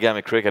then we had a game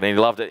of cricket, and he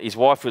loved it. His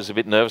wife was a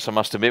bit nervous, I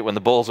must admit, when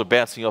the balls were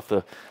bouncing off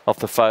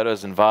the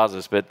photos and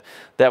vases. But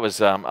that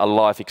was a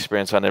life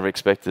experience I never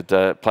expected,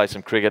 to play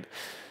some cricket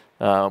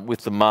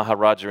with the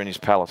Maharaja in his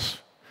palace.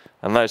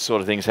 And those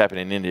sort of things happen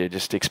in India.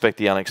 Just expect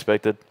the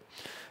unexpected.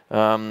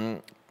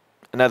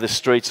 Another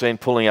street scene,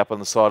 pulling up on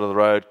the side of the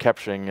road,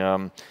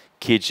 capturing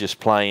kids just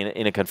playing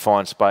in a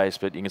confined space.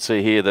 But you can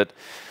see here that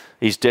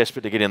he's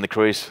desperate to get in the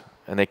crease,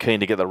 and they're keen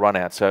to get the run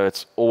out. So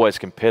it's always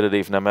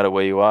competitive no matter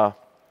where you are.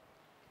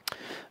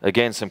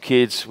 Again, some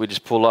kids, we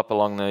just pull up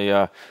along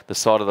the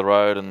side of the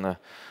road, and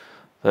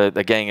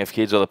the gang of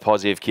kids, or the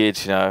posse of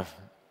kids, you know,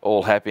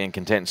 all happy and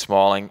content and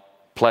smiling.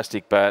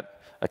 Plastic bat,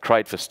 a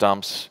crate for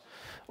stumps,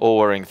 all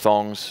wearing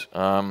thongs,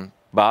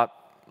 but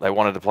they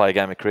wanted to play a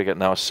game of cricket,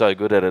 and they were so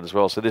good at it as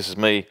well. So this is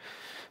me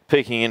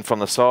peeking in from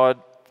the side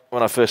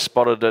when I first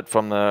spotted it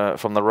from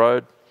the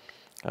road,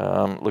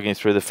 looking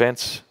through the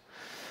fence.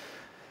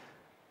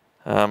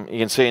 You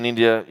can see in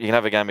India, you can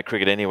have a game of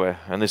cricket anywhere,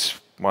 and this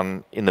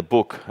one in the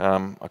book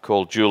I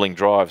call dueling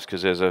drives,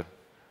 because there's a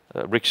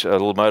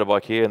little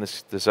motorbike here, and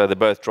so they're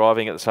both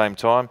driving at the same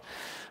time.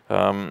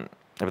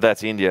 But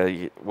that's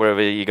India.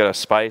 Wherever you got a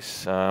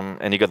space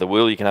and you got the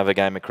will, you can have a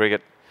game of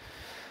cricket.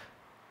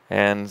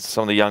 And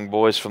some of the young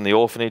boys from the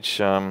orphanage,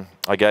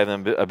 I gave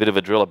them a bit of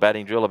a drill, a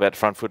batting drill about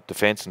front foot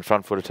defence and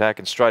front foot attack,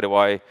 and straight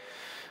away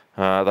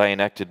they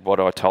enacted what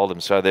I told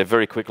them. So they're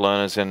very quick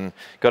learners and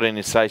got an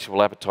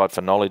insatiable appetite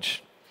for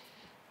knowledge.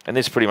 And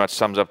this pretty much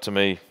sums up to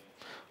me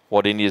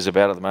what India's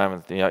about at the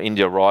moment. You know,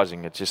 India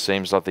rising. It just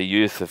seems like the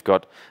youth have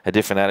got a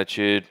different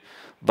attitude.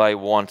 They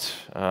want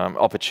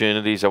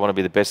opportunities. They want to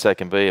be the best they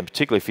can be, and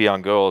particularly for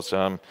young girls,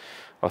 I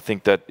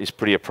think that is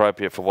pretty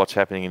appropriate for what's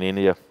happening in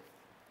India.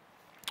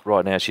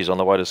 Right now, she's on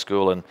the way to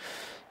school, and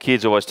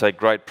kids always take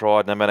great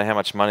pride, no matter how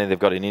much money they've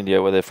got in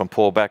India, whether they're from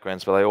poor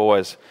backgrounds, but they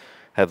always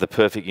have the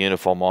perfect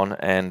uniform on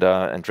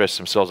and dress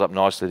themselves up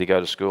nicely to go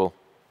to school.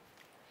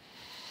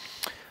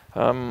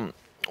 We'll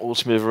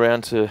just move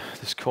around to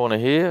this corner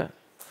here.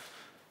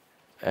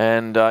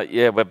 And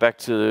yeah, we're back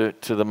to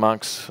the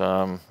monks.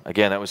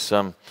 Again, that was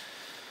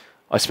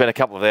I spent a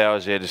couple of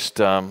hours there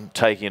just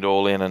taking it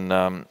all in.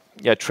 And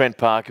yeah, Trent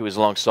Park, who was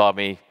alongside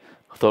me,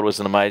 I thought it was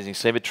an amazing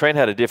scene. But Trent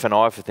had a different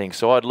eye for things.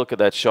 So I'd look at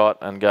that shot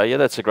and go, yeah,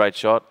 that's a great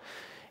shot.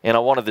 And I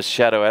wanted the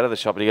shadow out of the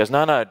shot. But he goes,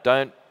 no,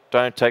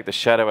 don't take the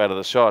shadow out of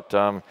the shot.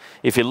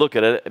 If you look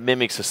at it, it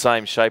mimics the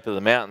same shape of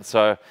the mountain.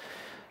 So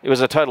it was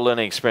a total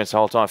learning experience the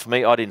whole time. For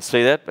me, I didn't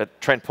see that. But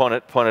Trent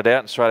pointed out,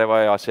 and straight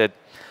away I said,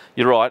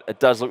 you're right, it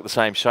does look the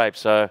same shape.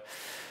 So,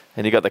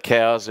 and you got the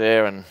cows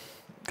there and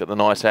got the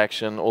nice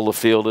action, all the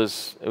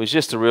fielders. It was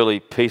just a really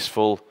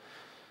peaceful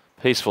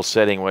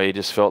setting where you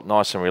just felt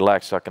nice and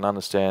relaxed. I can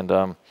understand,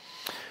 you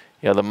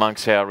know, the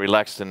monks, how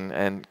relaxed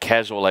and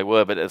casual they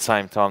were, but at the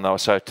same time they were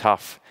so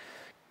tough,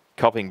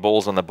 copping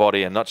balls on the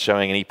body and not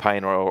showing any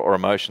pain or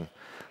emotion.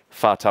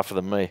 Far tougher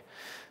than me.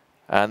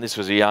 And this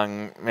was a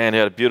young man who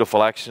had a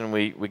beautiful action.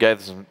 We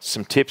gave them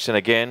some tips, and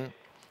again,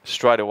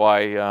 straight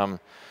away,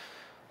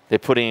 they're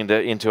putting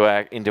into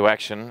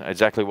action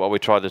exactly what we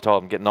tried to tell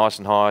them. Get nice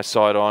and high,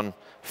 side on,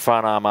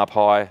 front arm up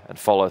high, and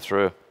follow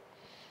through.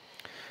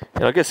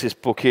 And I guess this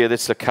book here,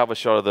 that's the cover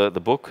shot of the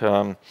book,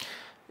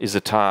 is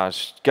the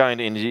Taj. Going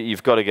to India,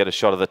 you've got to get a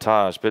shot of the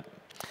Taj. But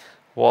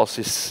whilst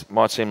this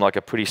might seem like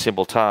a pretty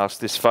simple task,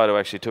 this photo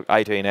actually took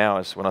 18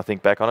 hours when I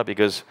think back on it,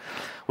 because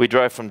we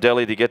drove from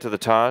Delhi to get to the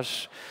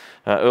Taj.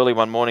 Early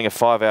one morning, a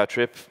 5-hour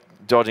trip,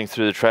 dodging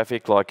through the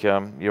traffic like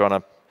you're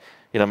on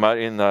like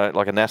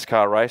a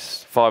NASCAR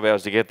race. 5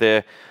 hours to get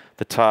there.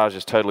 The Taj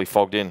is totally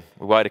fogged in.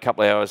 We waited a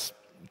couple of hours,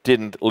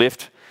 didn't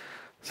lift,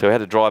 so we had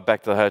to drive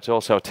back to the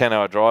hotel. So a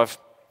 10-hour drive.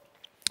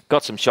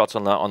 Got some shots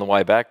on the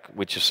way back,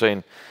 which you've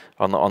seen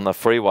on the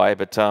freeway.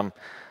 But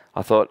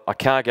I thought, I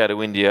can't go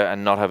to India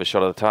and not have a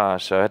shot of the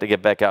Taj. So I had to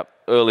get back up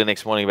early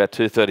next morning, about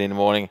 2:30 in the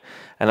morning,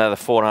 another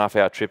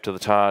 4.5-hour trip to the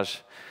Taj.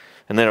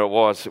 And there it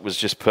was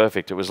just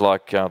perfect. It was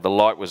like the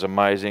light was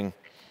amazing.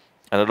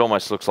 and it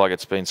almost looks like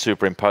it's been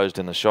superimposed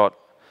in the shot.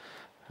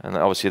 And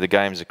obviously the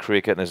games of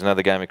cricket, and there's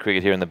another game of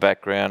cricket here in the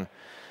background.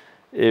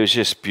 It was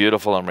just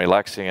beautiful and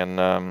relaxing, and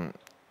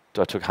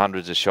I took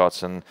hundreds of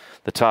shots. And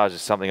the Taj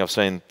is something I've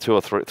seen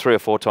three or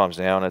four times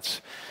now, and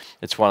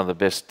it's one of the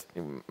best,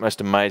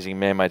 most amazing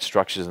man-made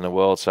structures in the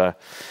world. So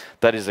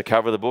that is the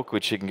cover of the book,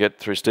 which you can get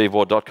through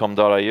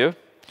stevewaugh.com.au.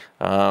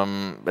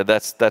 But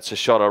that's a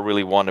shot I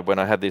really wanted. When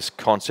I had this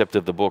concept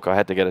of the book, I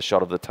had to get a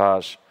shot of the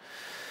Taj.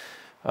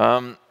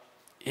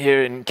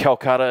 Here in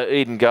Calcutta,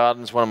 Eden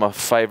Gardens, one of my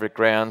favourite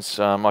grounds.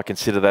 I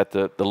consider that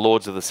the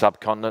Lords of the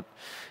Subcontinent.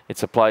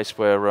 It's a place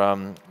where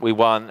we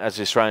won, as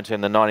the Australian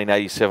team, the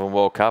 1987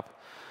 World Cup.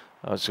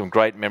 Some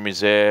great memories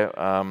there.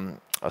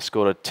 I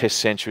scored a test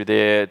century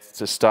there. It's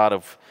the start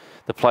of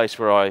the place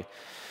where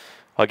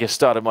I guess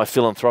started my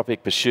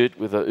philanthropic pursuit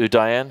with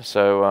Udayan.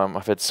 So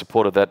I've had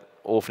supported that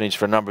orphanage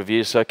for a number of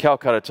years. So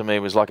Calcutta to me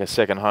was like a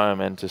second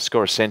home, and to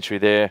score a century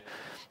there,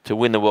 to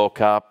win the World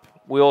Cup.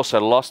 We also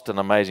lost an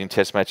amazing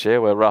test match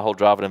there where Rahul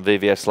Dravid and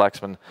VVS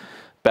Laxman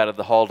batted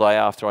the whole day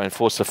after I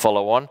enforced the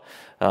follow on.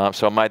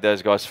 So I made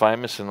those guys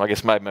famous, and I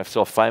guess made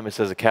myself famous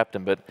as a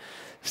captain, but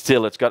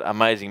still it's got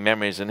amazing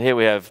memories. And here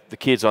we have the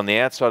kids on the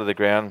outside of the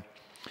ground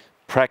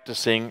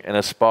practicing and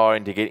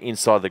aspiring to get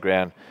inside the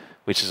ground,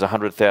 which is a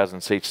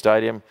 100,000 seat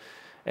stadium.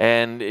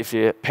 And if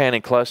you're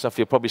panning close enough,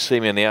 you'll probably see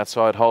me on the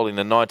outside holding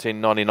the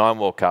 1999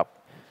 World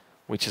Cup,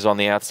 which is on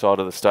the outside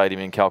of the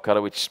stadium in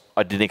Calcutta, which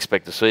I didn't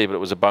expect to see, but it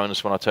was a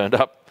bonus when I turned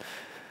up.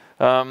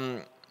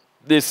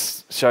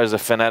 This shows the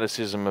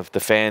fanaticism of the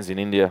fans in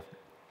India.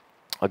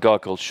 A guy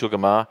called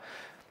Sugamar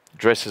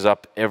dresses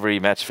up every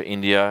match for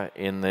India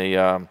in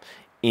the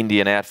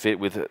Indian outfit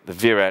with the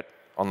Virat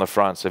on the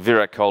front. So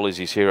Virat Kohli is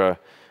his hero,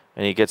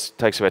 and he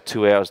takes about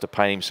 2 hours to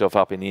paint himself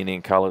up in the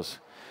Indian colours.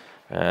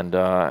 And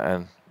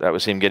that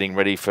was him getting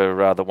ready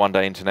for the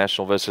one-day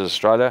international versus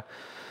Australia,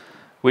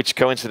 which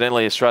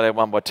coincidentally Australia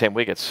won by 10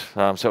 wickets.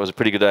 So it was a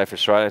pretty good day for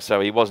Australia. So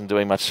he wasn't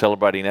doing much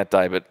celebrating that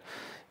day, but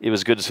it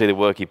was good to see the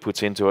work he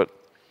puts into it.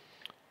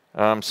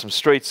 Some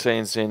street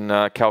scenes in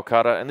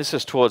Calcutta, and this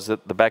is towards the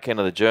back end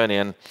of the journey,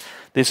 and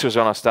this was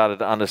when I started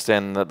to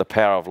understand the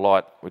power of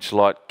light, which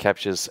light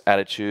captures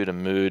attitude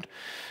and mood.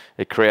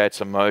 It creates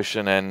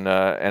emotion, and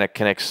it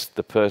connects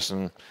the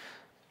person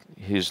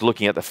who's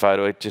looking at the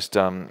photo. It just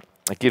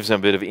it gives them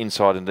a bit of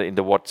insight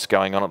into what's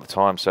going on at the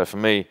time. So for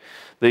me,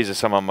 these are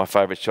some of my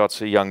favourite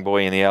shots. A young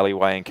boy in the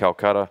alleyway in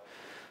Calcutta,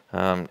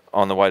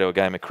 on the way to a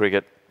game of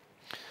cricket.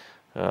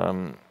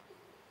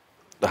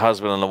 The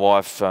husband and the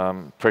wife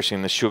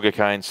pressing the sugar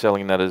cane,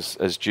 selling that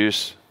as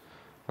juice,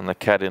 and the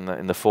cat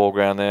in the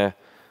foreground there.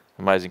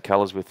 Amazing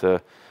colours with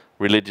the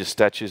religious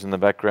statues in the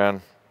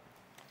background.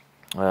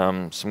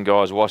 Some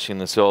guys washing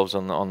themselves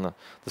on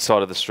the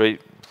side of the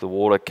street, with the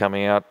water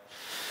coming out.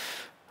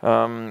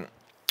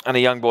 And a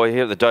young boy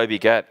here at the Dobie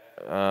Ghat,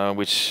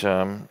 which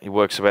he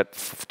works about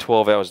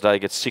 12 hours a day,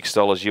 gets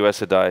 $6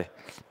 US a day,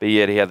 but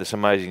yet he had this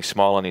amazing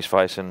smile on his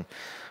face and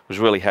was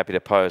really happy to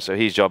pose. So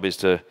his job is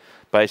to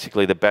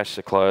basically to bash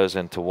the clothes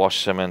and to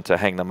wash them and to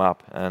hang them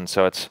up, and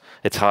so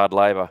it's hard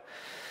labour.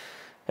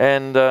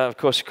 And of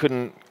course you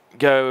couldn't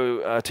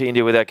go to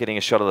India without getting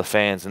a shot of the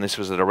fans, and this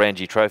was at a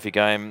Ranji Trophy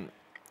game.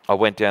 I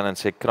went down and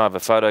said, "Can I have a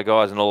photo,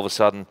 guys?" And all of a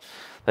sudden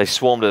they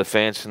swarmed to the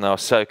fence, and they were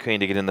so keen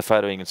to get in the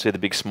photo. You can see the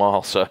big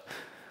smile, so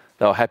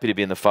they were happy to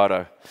be in the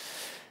photo.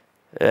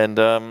 And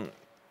around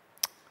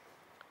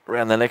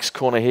the next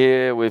corner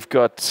here we've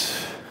got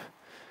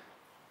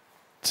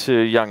two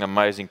young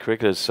amazing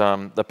cricketers.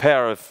 The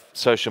power of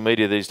social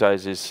media these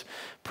days is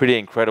pretty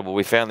incredible.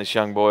 We found this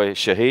young boy,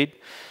 Shahid,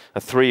 a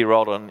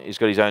 3-year-old, he's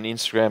got his own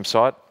Instagram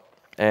site,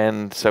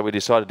 and so we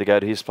decided to go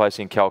to his place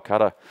in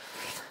Calcutta,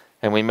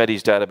 and we met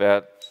his dad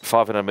about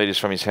 500 metres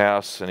from his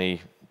house, and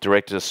he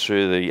directed us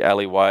through the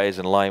alleyways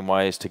and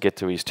laneways to get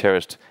to his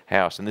terraced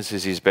house, and this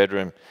is his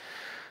bedroom.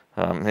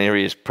 Here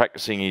he is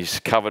practicing his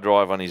cover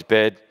drive on his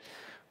bed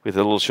with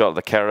a little shot of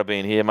the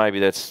Caribbean here. Maybe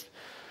that's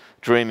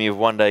dreaming of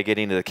one day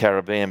getting to the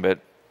Caribbean, but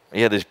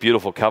he had this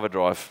beautiful cover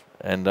drive.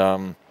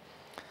 And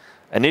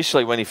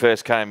initially when he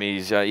first came,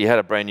 he had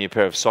a brand new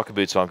pair of soccer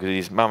boots on because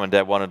his mum and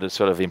dad wanted to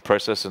sort of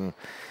impress us, and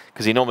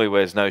because he normally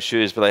wears no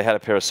shoes, but they had a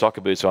pair of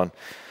soccer boots on. And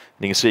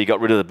you can see he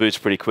got rid of the boots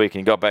pretty quick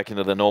and he got back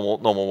into the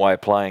normal way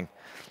of playing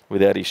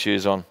without his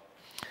shoes on.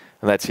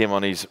 And that's him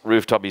on his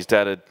rooftop. His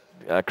dad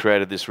had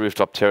created this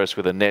rooftop terrace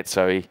with a net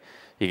so he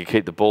could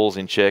keep the balls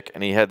in check,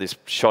 and he had this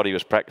shot he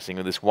was practicing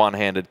with this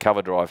one-handed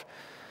cover drive,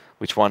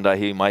 which one day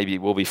he maybe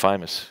will be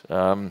famous.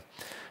 And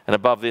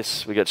above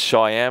this, we got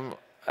Shyam,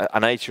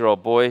 an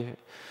 8-year-old boy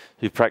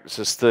who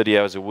practices 30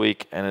 hours a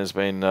week and has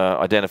been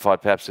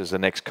identified perhaps as the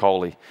next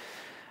Kohli.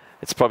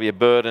 It's probably a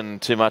burden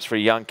too much for a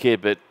young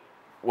kid, but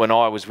when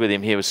I was with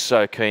him, he was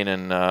so keen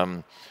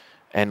and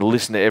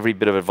listened to every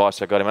bit of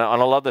advice I got him. And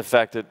I love the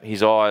fact that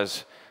his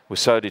eyes were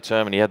so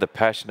determined. He had the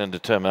passion and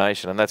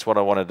determination, and that's what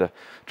I wanted to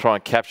try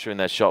and capture in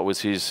that shot,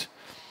 was his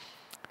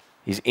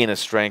inner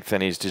strength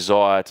and his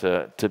desire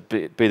to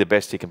be the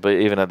best he can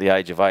be, even at the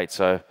age of 8.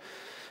 So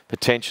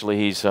potentially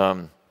he's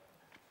going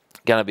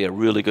to be a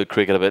really good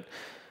cricketer. But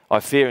I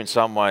fear in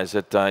some ways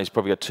that he's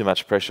probably got too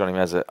much pressure on him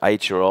as an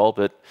 8-year-old,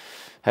 but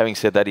having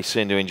said that, he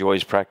seemed to enjoy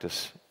his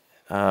practice.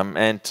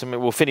 And to me,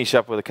 we'll finish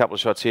up with a couple of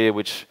shots here,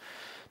 which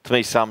to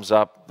me sums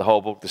up the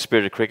whole book, The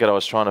Spirit of Cricket. I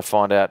was trying to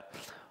find out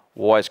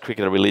why is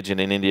cricket a religion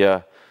in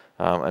India,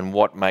 and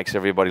what makes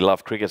everybody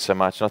love cricket so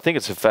much. And I think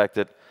it's the fact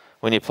that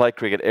when you play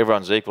cricket,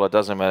 everyone's equal. It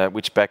doesn't matter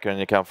which background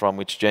you come from,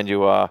 which gender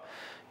you are,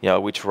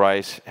 which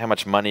race, how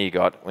much money you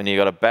got. When you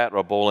got a bat or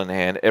a ball in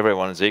hand,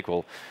 everyone is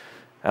equal.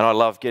 And I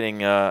love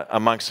getting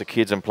amongst the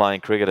kids and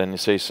playing cricket, and you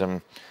see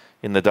some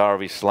in the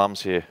Dharavi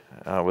slums here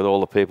with all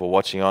the people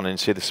watching on, and you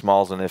see the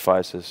smiles on their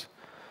faces.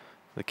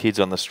 The kids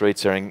on the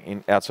streets there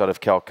outside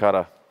of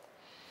Calcutta.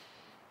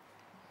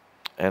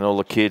 And all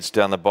the kids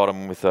down the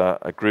bottom with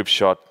a group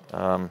shot.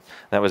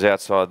 That was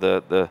outside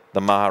the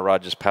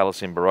Maharaja's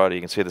palace in Baroda.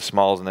 You can see the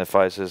smiles on their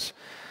faces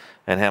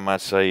and how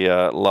much they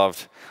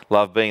love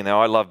being there.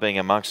 I love being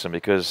amongst them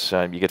because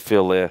you could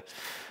feel their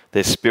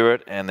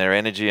spirit and their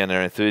energy and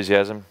their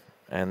enthusiasm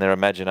and their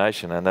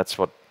imagination, and that's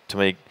what, to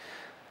me,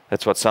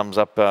 that's what sums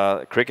up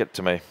cricket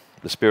to me,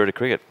 the spirit of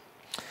cricket.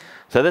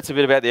 So that's a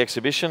bit about the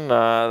exhibition.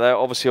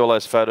 Obviously all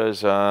those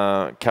photos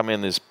come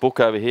in this book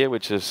over here,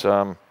 which is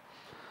The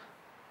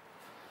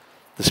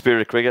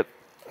Spirit of Cricket,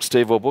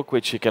 Steve Waugh book,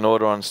 which you can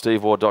order on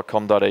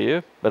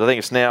stevewaugh.com.au. But I think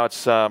it's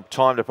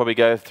time to probably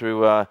go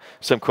through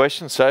some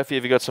questions. Sophie,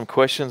 have you got some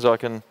questions I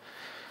can,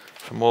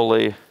 from all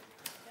the...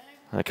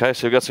 Okay,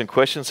 so we've got some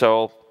questions,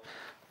 so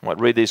I might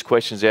read these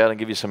questions out and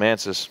give you some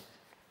answers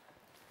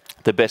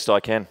the best I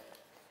can.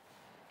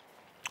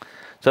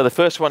 So the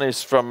first one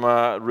is from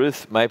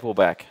Ruth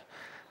Mapleback.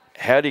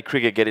 How did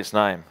cricket get its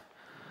name?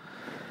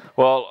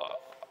 Well,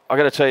 I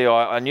got to tell you,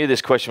 I knew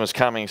this question was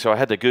coming, so I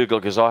had to Google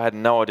because I had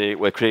no idea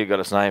where cricket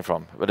got its name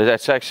from. But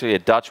it's actually a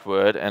Dutch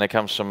word, and it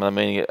comes from the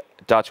meaning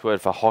Dutch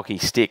word for hockey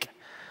stick.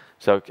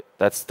 So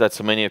that's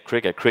the meaning of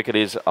cricket. Cricket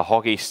is a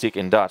hockey stick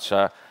in Dutch.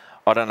 I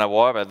don't know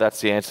why, but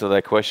that's the answer to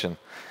that question.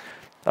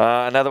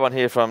 Another one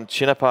here from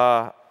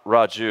Chinapa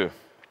Raju.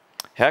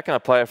 How can a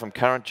player from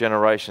current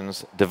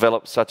generations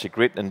develop such a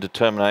grit and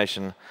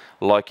determination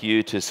like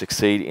you to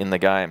succeed in the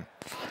game?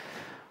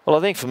 Well, I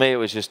think for me it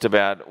was just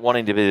about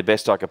wanting to be the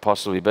best I could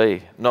possibly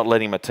be, not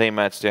letting my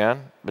teammates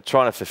down, but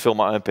trying to fulfill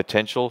my own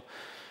potential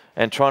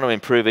and trying to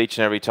improve each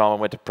and every time I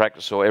went to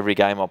practice or every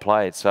game I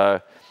played.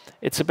 So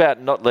it's about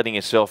not letting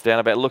yourself down,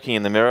 about looking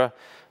in the mirror,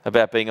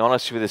 about being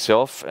honest with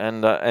yourself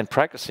and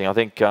practicing. I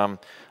think I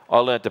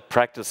learned to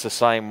practice the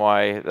same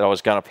way that I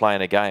was going to play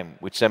in a game,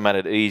 which then made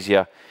it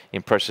easier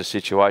in pressure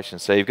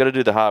situations. So you've got to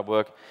do the hard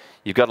work,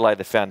 you've got to lay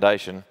the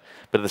foundation,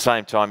 but at the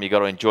same time you've got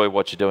to enjoy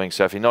what you're doing.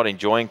 So if you're not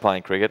enjoying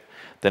playing cricket,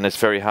 then it's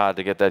very hard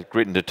to get that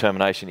grit and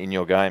determination in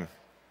your game.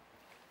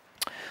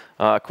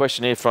 A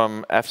question here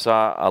from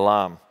Afsar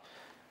Alam.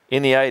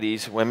 In the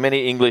 80s, when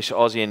many English,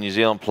 Aussie and New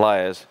Zealand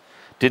players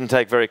didn't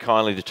take very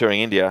kindly to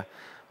touring India,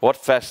 what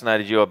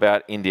fascinated you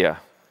about India?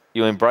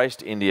 You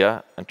embraced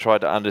India and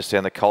tried to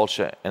understand the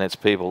culture and its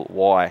people.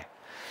 Why?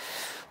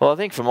 Well, I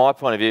think from my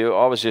point of view,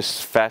 I was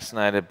just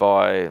fascinated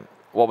by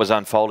what was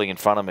unfolding in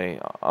front of me.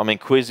 I'm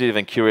inquisitive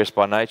and curious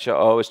by nature. I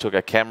always took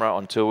a camera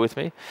on tour with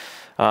me.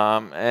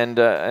 And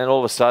all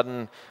of a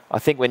sudden, I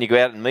think when you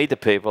go out and meet the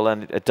people,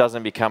 and it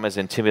doesn't become as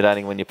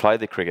intimidating when you play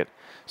the cricket.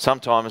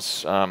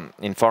 Sometimes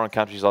in foreign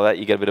countries like that,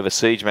 you get a bit of a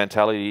siege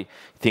mentality. You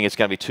think it's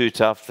going to be too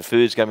tough, the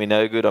food's going to be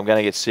no good, I'm going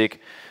to get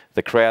sick,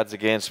 the crowd's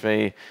against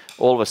me.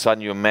 All of a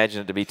sudden, you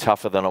imagine it to be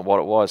tougher than what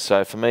it was.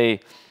 So for me,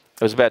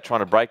 it was about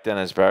trying to break down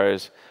those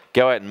barriers,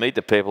 go out and meet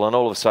the people, and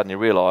all of a sudden you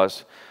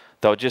realise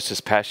they were just as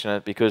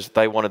passionate because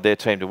they wanted their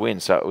team to win.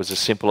 So it was as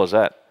simple as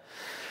that.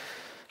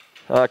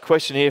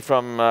 Question here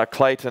from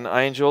Clayton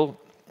Angel.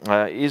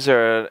 Is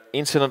there an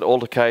incident,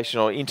 altercation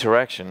or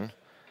interaction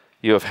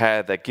you have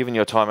had that, given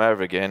your time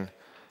over again,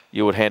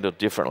 you would handle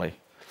differently?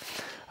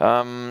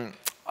 I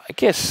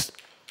guess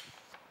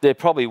there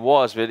probably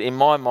was, but in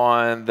my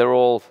mind, they're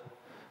all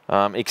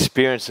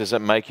experiences that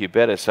make you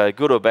better. So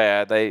good or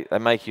bad, they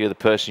make you the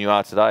person you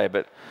are today.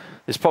 But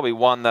there's probably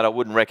one that I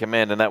wouldn't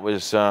recommend, and that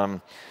was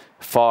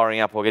firing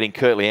up or getting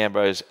Curtly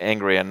Ambrose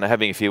angry and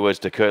having a few words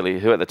to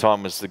Curtly, who at the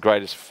time was the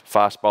greatest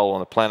fast bowler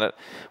on the planet,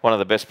 one of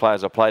the best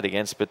players I played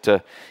against. But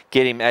to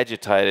get him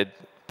agitated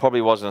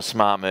probably wasn't a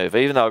smart move.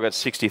 Even though I got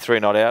 63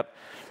 not out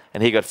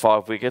and he got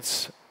 5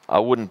 wickets, I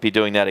wouldn't be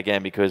doing that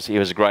again because he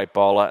was a great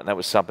bowler, and that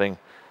was something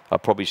I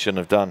probably shouldn't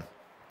have done.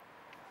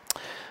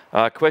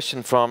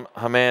 Question from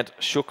Hamant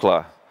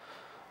Shukla.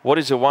 What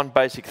is the one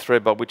basic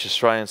thread by which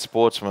Australian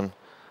sportsmen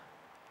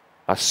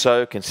are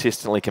so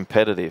consistently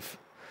competitive?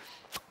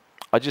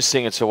 I just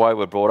think it's the way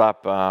we're brought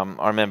up.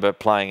 I remember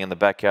playing in the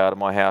backyard of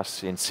my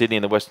house in Sydney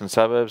in the western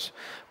suburbs,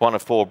 one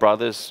of 4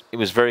 brothers. It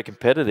was very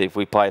competitive.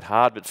 We played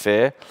hard but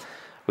fair.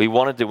 We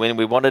wanted to win,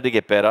 we wanted to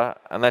get better,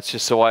 and that's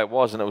just the way it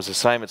was. And it was the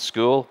same at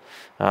school.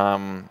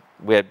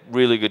 We had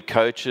really good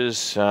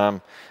coaches.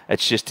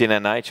 It's just in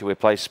our nature. We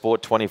play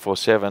sport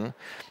 24/7,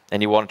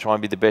 and you want to try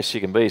and be the best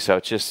you can be. So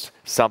it's just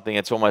something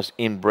that's almost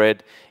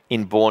inbred,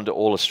 inborn to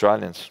all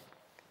Australians.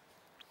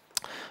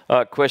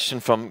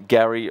 Question from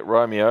Gary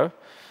Romeo.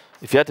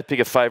 If you had to pick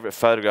a favourite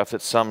photograph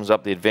that sums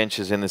up the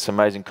adventures in this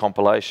amazing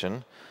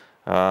compilation,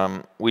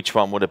 which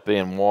one would it be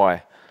and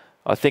why?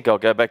 I think I'll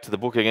go back to the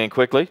book again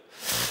quickly.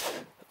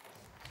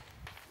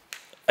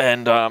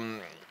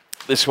 And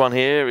this one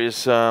here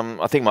is,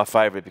 I think, my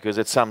favourite because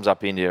it sums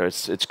up India.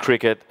 It's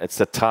cricket, it's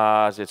the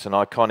Taj, it's an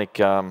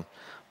iconic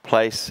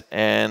place,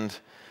 and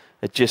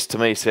it just, to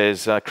me,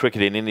 says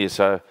cricket in India,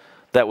 so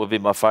that would be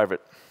my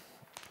favourite.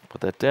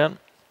 Put that down.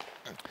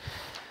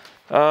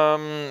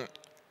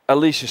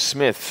 Alicia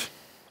Smith,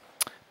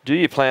 do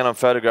you plan on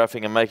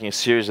photographing and making a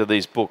series of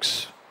these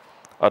books?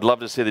 I'd love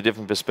to see the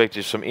different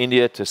perspectives from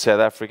India to South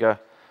Africa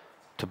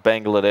to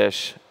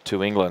Bangladesh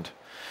to England.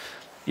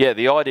 Yeah,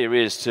 the idea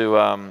is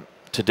to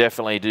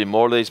definitely do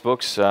more of these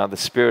books. The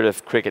Spirit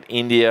of Cricket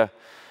India,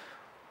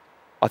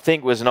 I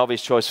think, was an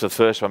obvious choice for the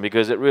first one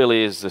because it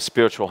really is the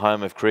spiritual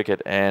home of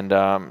cricket, and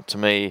to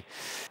me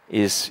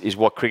is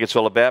what cricket's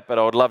all about. But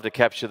I would love to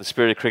capture the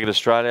Spirit of Cricket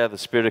Australia, the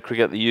Spirit of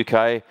Cricket the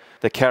UK,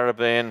 the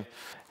Caribbean,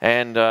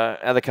 and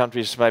other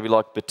countries maybe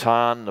like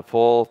Bhutan,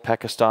 Nepal,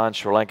 Pakistan,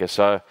 Sri Lanka.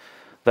 So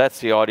that's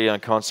the idea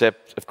and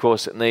concept. Of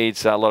course, it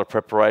needs a lot of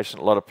preparation,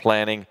 a lot of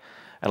planning,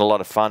 and a lot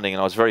of funding.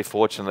 And I was very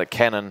fortunate that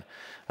Canon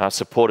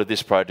supported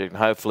this project,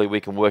 and hopefully we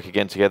can work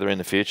again together in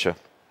the future.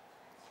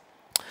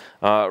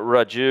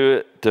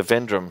 Raju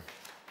Devendram.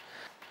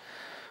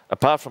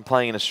 Apart from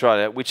playing in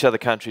Australia, which other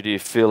country do you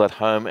feel at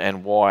home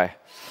and why?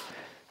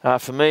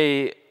 For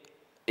me,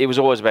 it was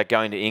always about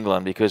going to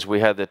England because we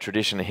had the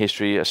tradition and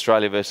history,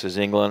 Australia versus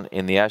England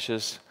in the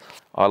Ashes.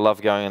 I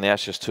love going on the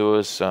Ashes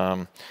tours.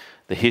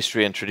 The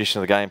history and tradition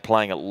of the game,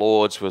 playing at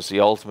Lord's was the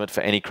ultimate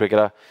for any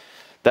cricketer.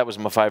 That was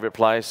my favourite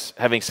place.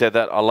 Having said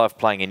that, I love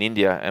playing in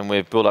India, and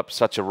we've built up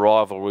such a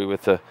rivalry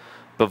with the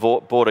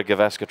Border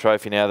Gavaskar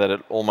Trophy now that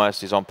it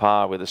almost is on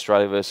par with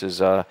Australia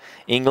versus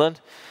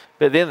England.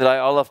 But at the end of the day,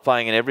 I love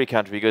playing in every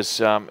country because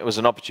it was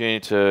an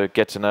opportunity to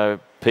get to know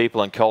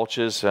people and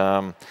cultures,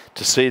 to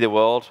see the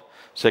world.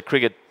 So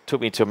cricket took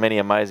me to many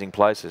amazing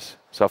places.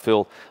 So I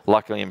feel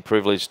lucky and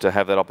privileged to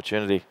have that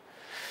opportunity.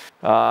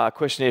 A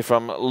question here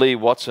from Lee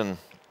Watson.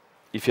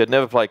 If you had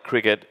never played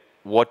cricket,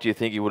 what do you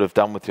think you would have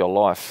done with your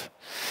life?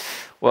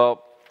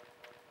 Well,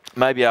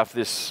 maybe after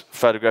this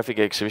photographic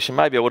exhibition,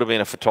 maybe I would have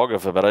been a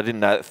photographer, but I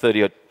didn't know that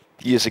 30 odd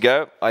years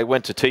ago. I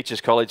went to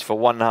Teachers College for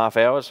 1.5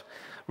 hours,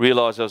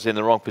 realised I was in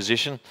the wrong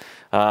position,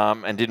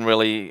 and didn't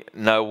really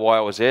know why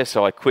I was there,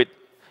 so I quit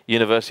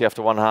university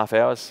after 1.5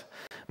 hours.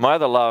 My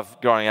other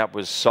love growing up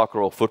was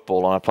soccer or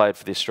football, and I played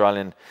for the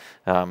Australian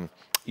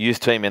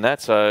youth team in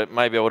that, so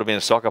maybe I would have been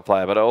a soccer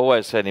player, but I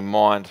always had in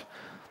mind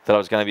that I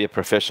was going to be a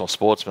professional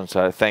sportsman,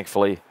 so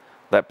thankfully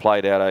that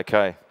played out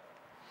okay.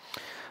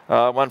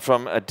 One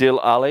from Adil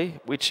Ali.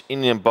 Which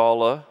Indian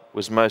bowler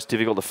was most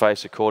difficult to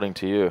face according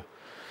to you?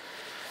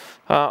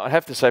 I'd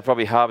have to say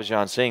probably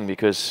Harbhajan Singh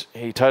because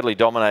he totally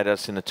dominated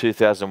us in the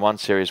 2001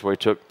 series where he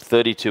took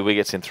 32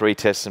 wickets in 3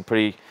 tests and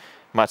pretty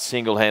much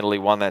single-handedly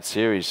won that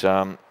series.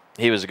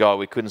 He was a guy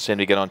we couldn't seem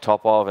to get on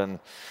top of and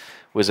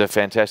was a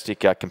fantastic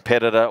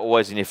competitor,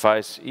 always in your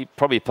face. He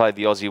probably played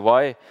the Aussie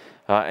way.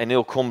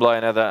 Anil Kumble,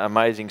 another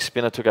amazing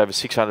spinner, took over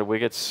 600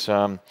 wickets.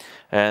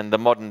 And the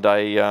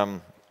modern-day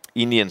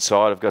Indian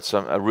side have got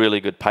a really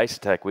good pace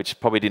attack, which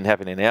probably didn't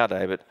happen in our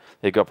day, but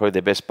they've got probably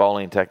their best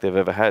bowling attack they've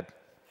ever had.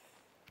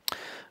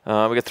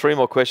 We've got 3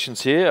 more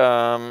questions here.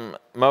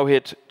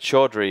 Mohit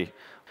Chaudhry,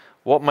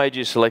 what made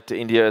you select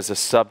India as a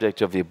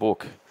subject of your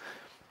book?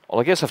 Well,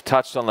 I guess I've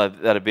touched on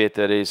that a bit.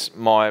 That is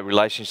my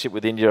relationship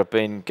with India. I've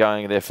been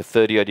going there for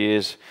 30 odd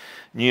years,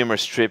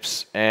 numerous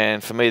trips,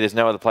 and for me there's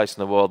no other place in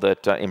the world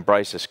that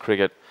embraces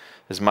cricket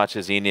as much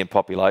as the Indian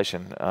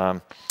population.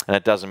 And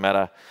it doesn't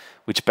matter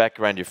which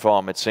background you're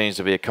from, it seems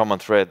to be a common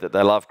thread that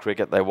they love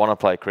cricket, they want to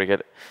play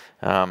cricket.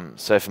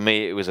 So for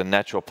me it was a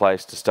natural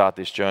place to start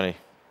this journey.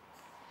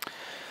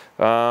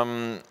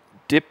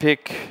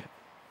 Deepik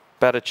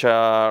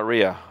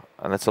Bhattacharya,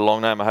 and that's a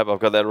long name, I hope I've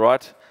got that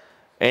right.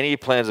 Any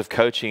plans of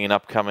coaching in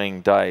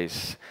upcoming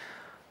days?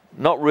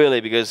 Not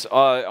really, because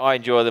I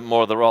enjoy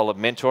more of the role of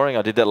mentoring.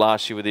 I did that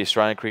last year with the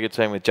Australian cricket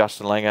team with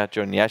Justin Langer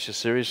during the Ashes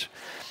series.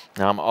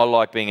 I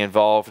like being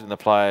involved in the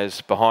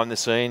players behind the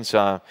scenes,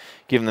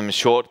 giving them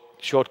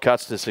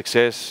shortcuts to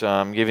success,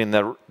 giving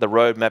the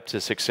roadmap to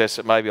success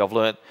that maybe I've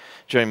learnt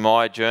during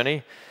my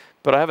journey.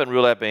 But I haven't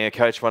ruled out being a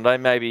coach one day.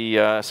 Maybe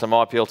some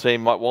IPL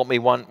team might want me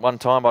one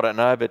time, I don't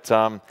know. But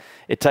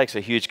it takes a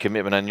huge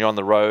commitment, and you're on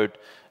the road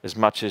as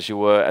much as you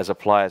were as a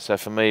player. So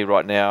for me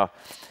right now,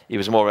 it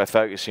was more about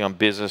focusing on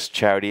business,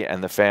 charity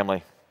and the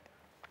family.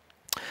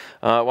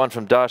 One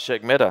from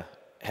Darshak Mehta.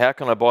 How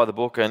can I buy the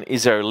book and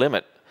is there a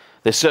limit?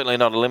 There's certainly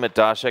not a limit,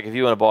 Darshak. If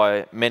you want to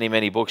buy many,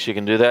 many books, you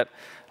can do that.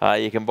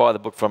 You can buy the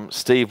book from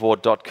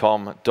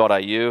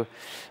steveward.com.au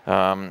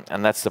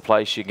and that's the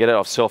place you get it.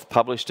 I've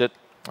self-published it.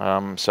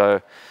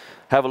 So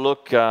have a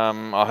look.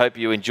 I hope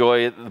you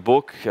enjoy the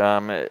book.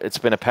 It's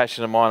been a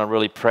passion of mine. I'm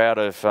really proud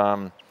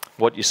of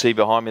what you see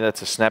behind me.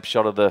 That's a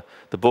snapshot of the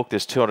book.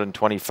 There's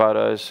 220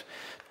 photos,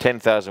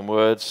 10,000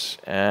 words,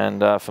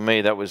 and for me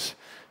that was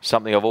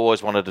something I've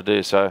always wanted to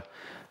do. So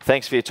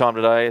thanks for your time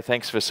today.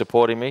 Thanks for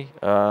supporting me.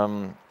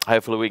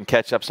 Hopefully we can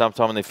catch up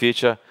sometime in the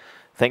future.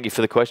 Thank you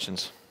for the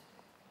questions.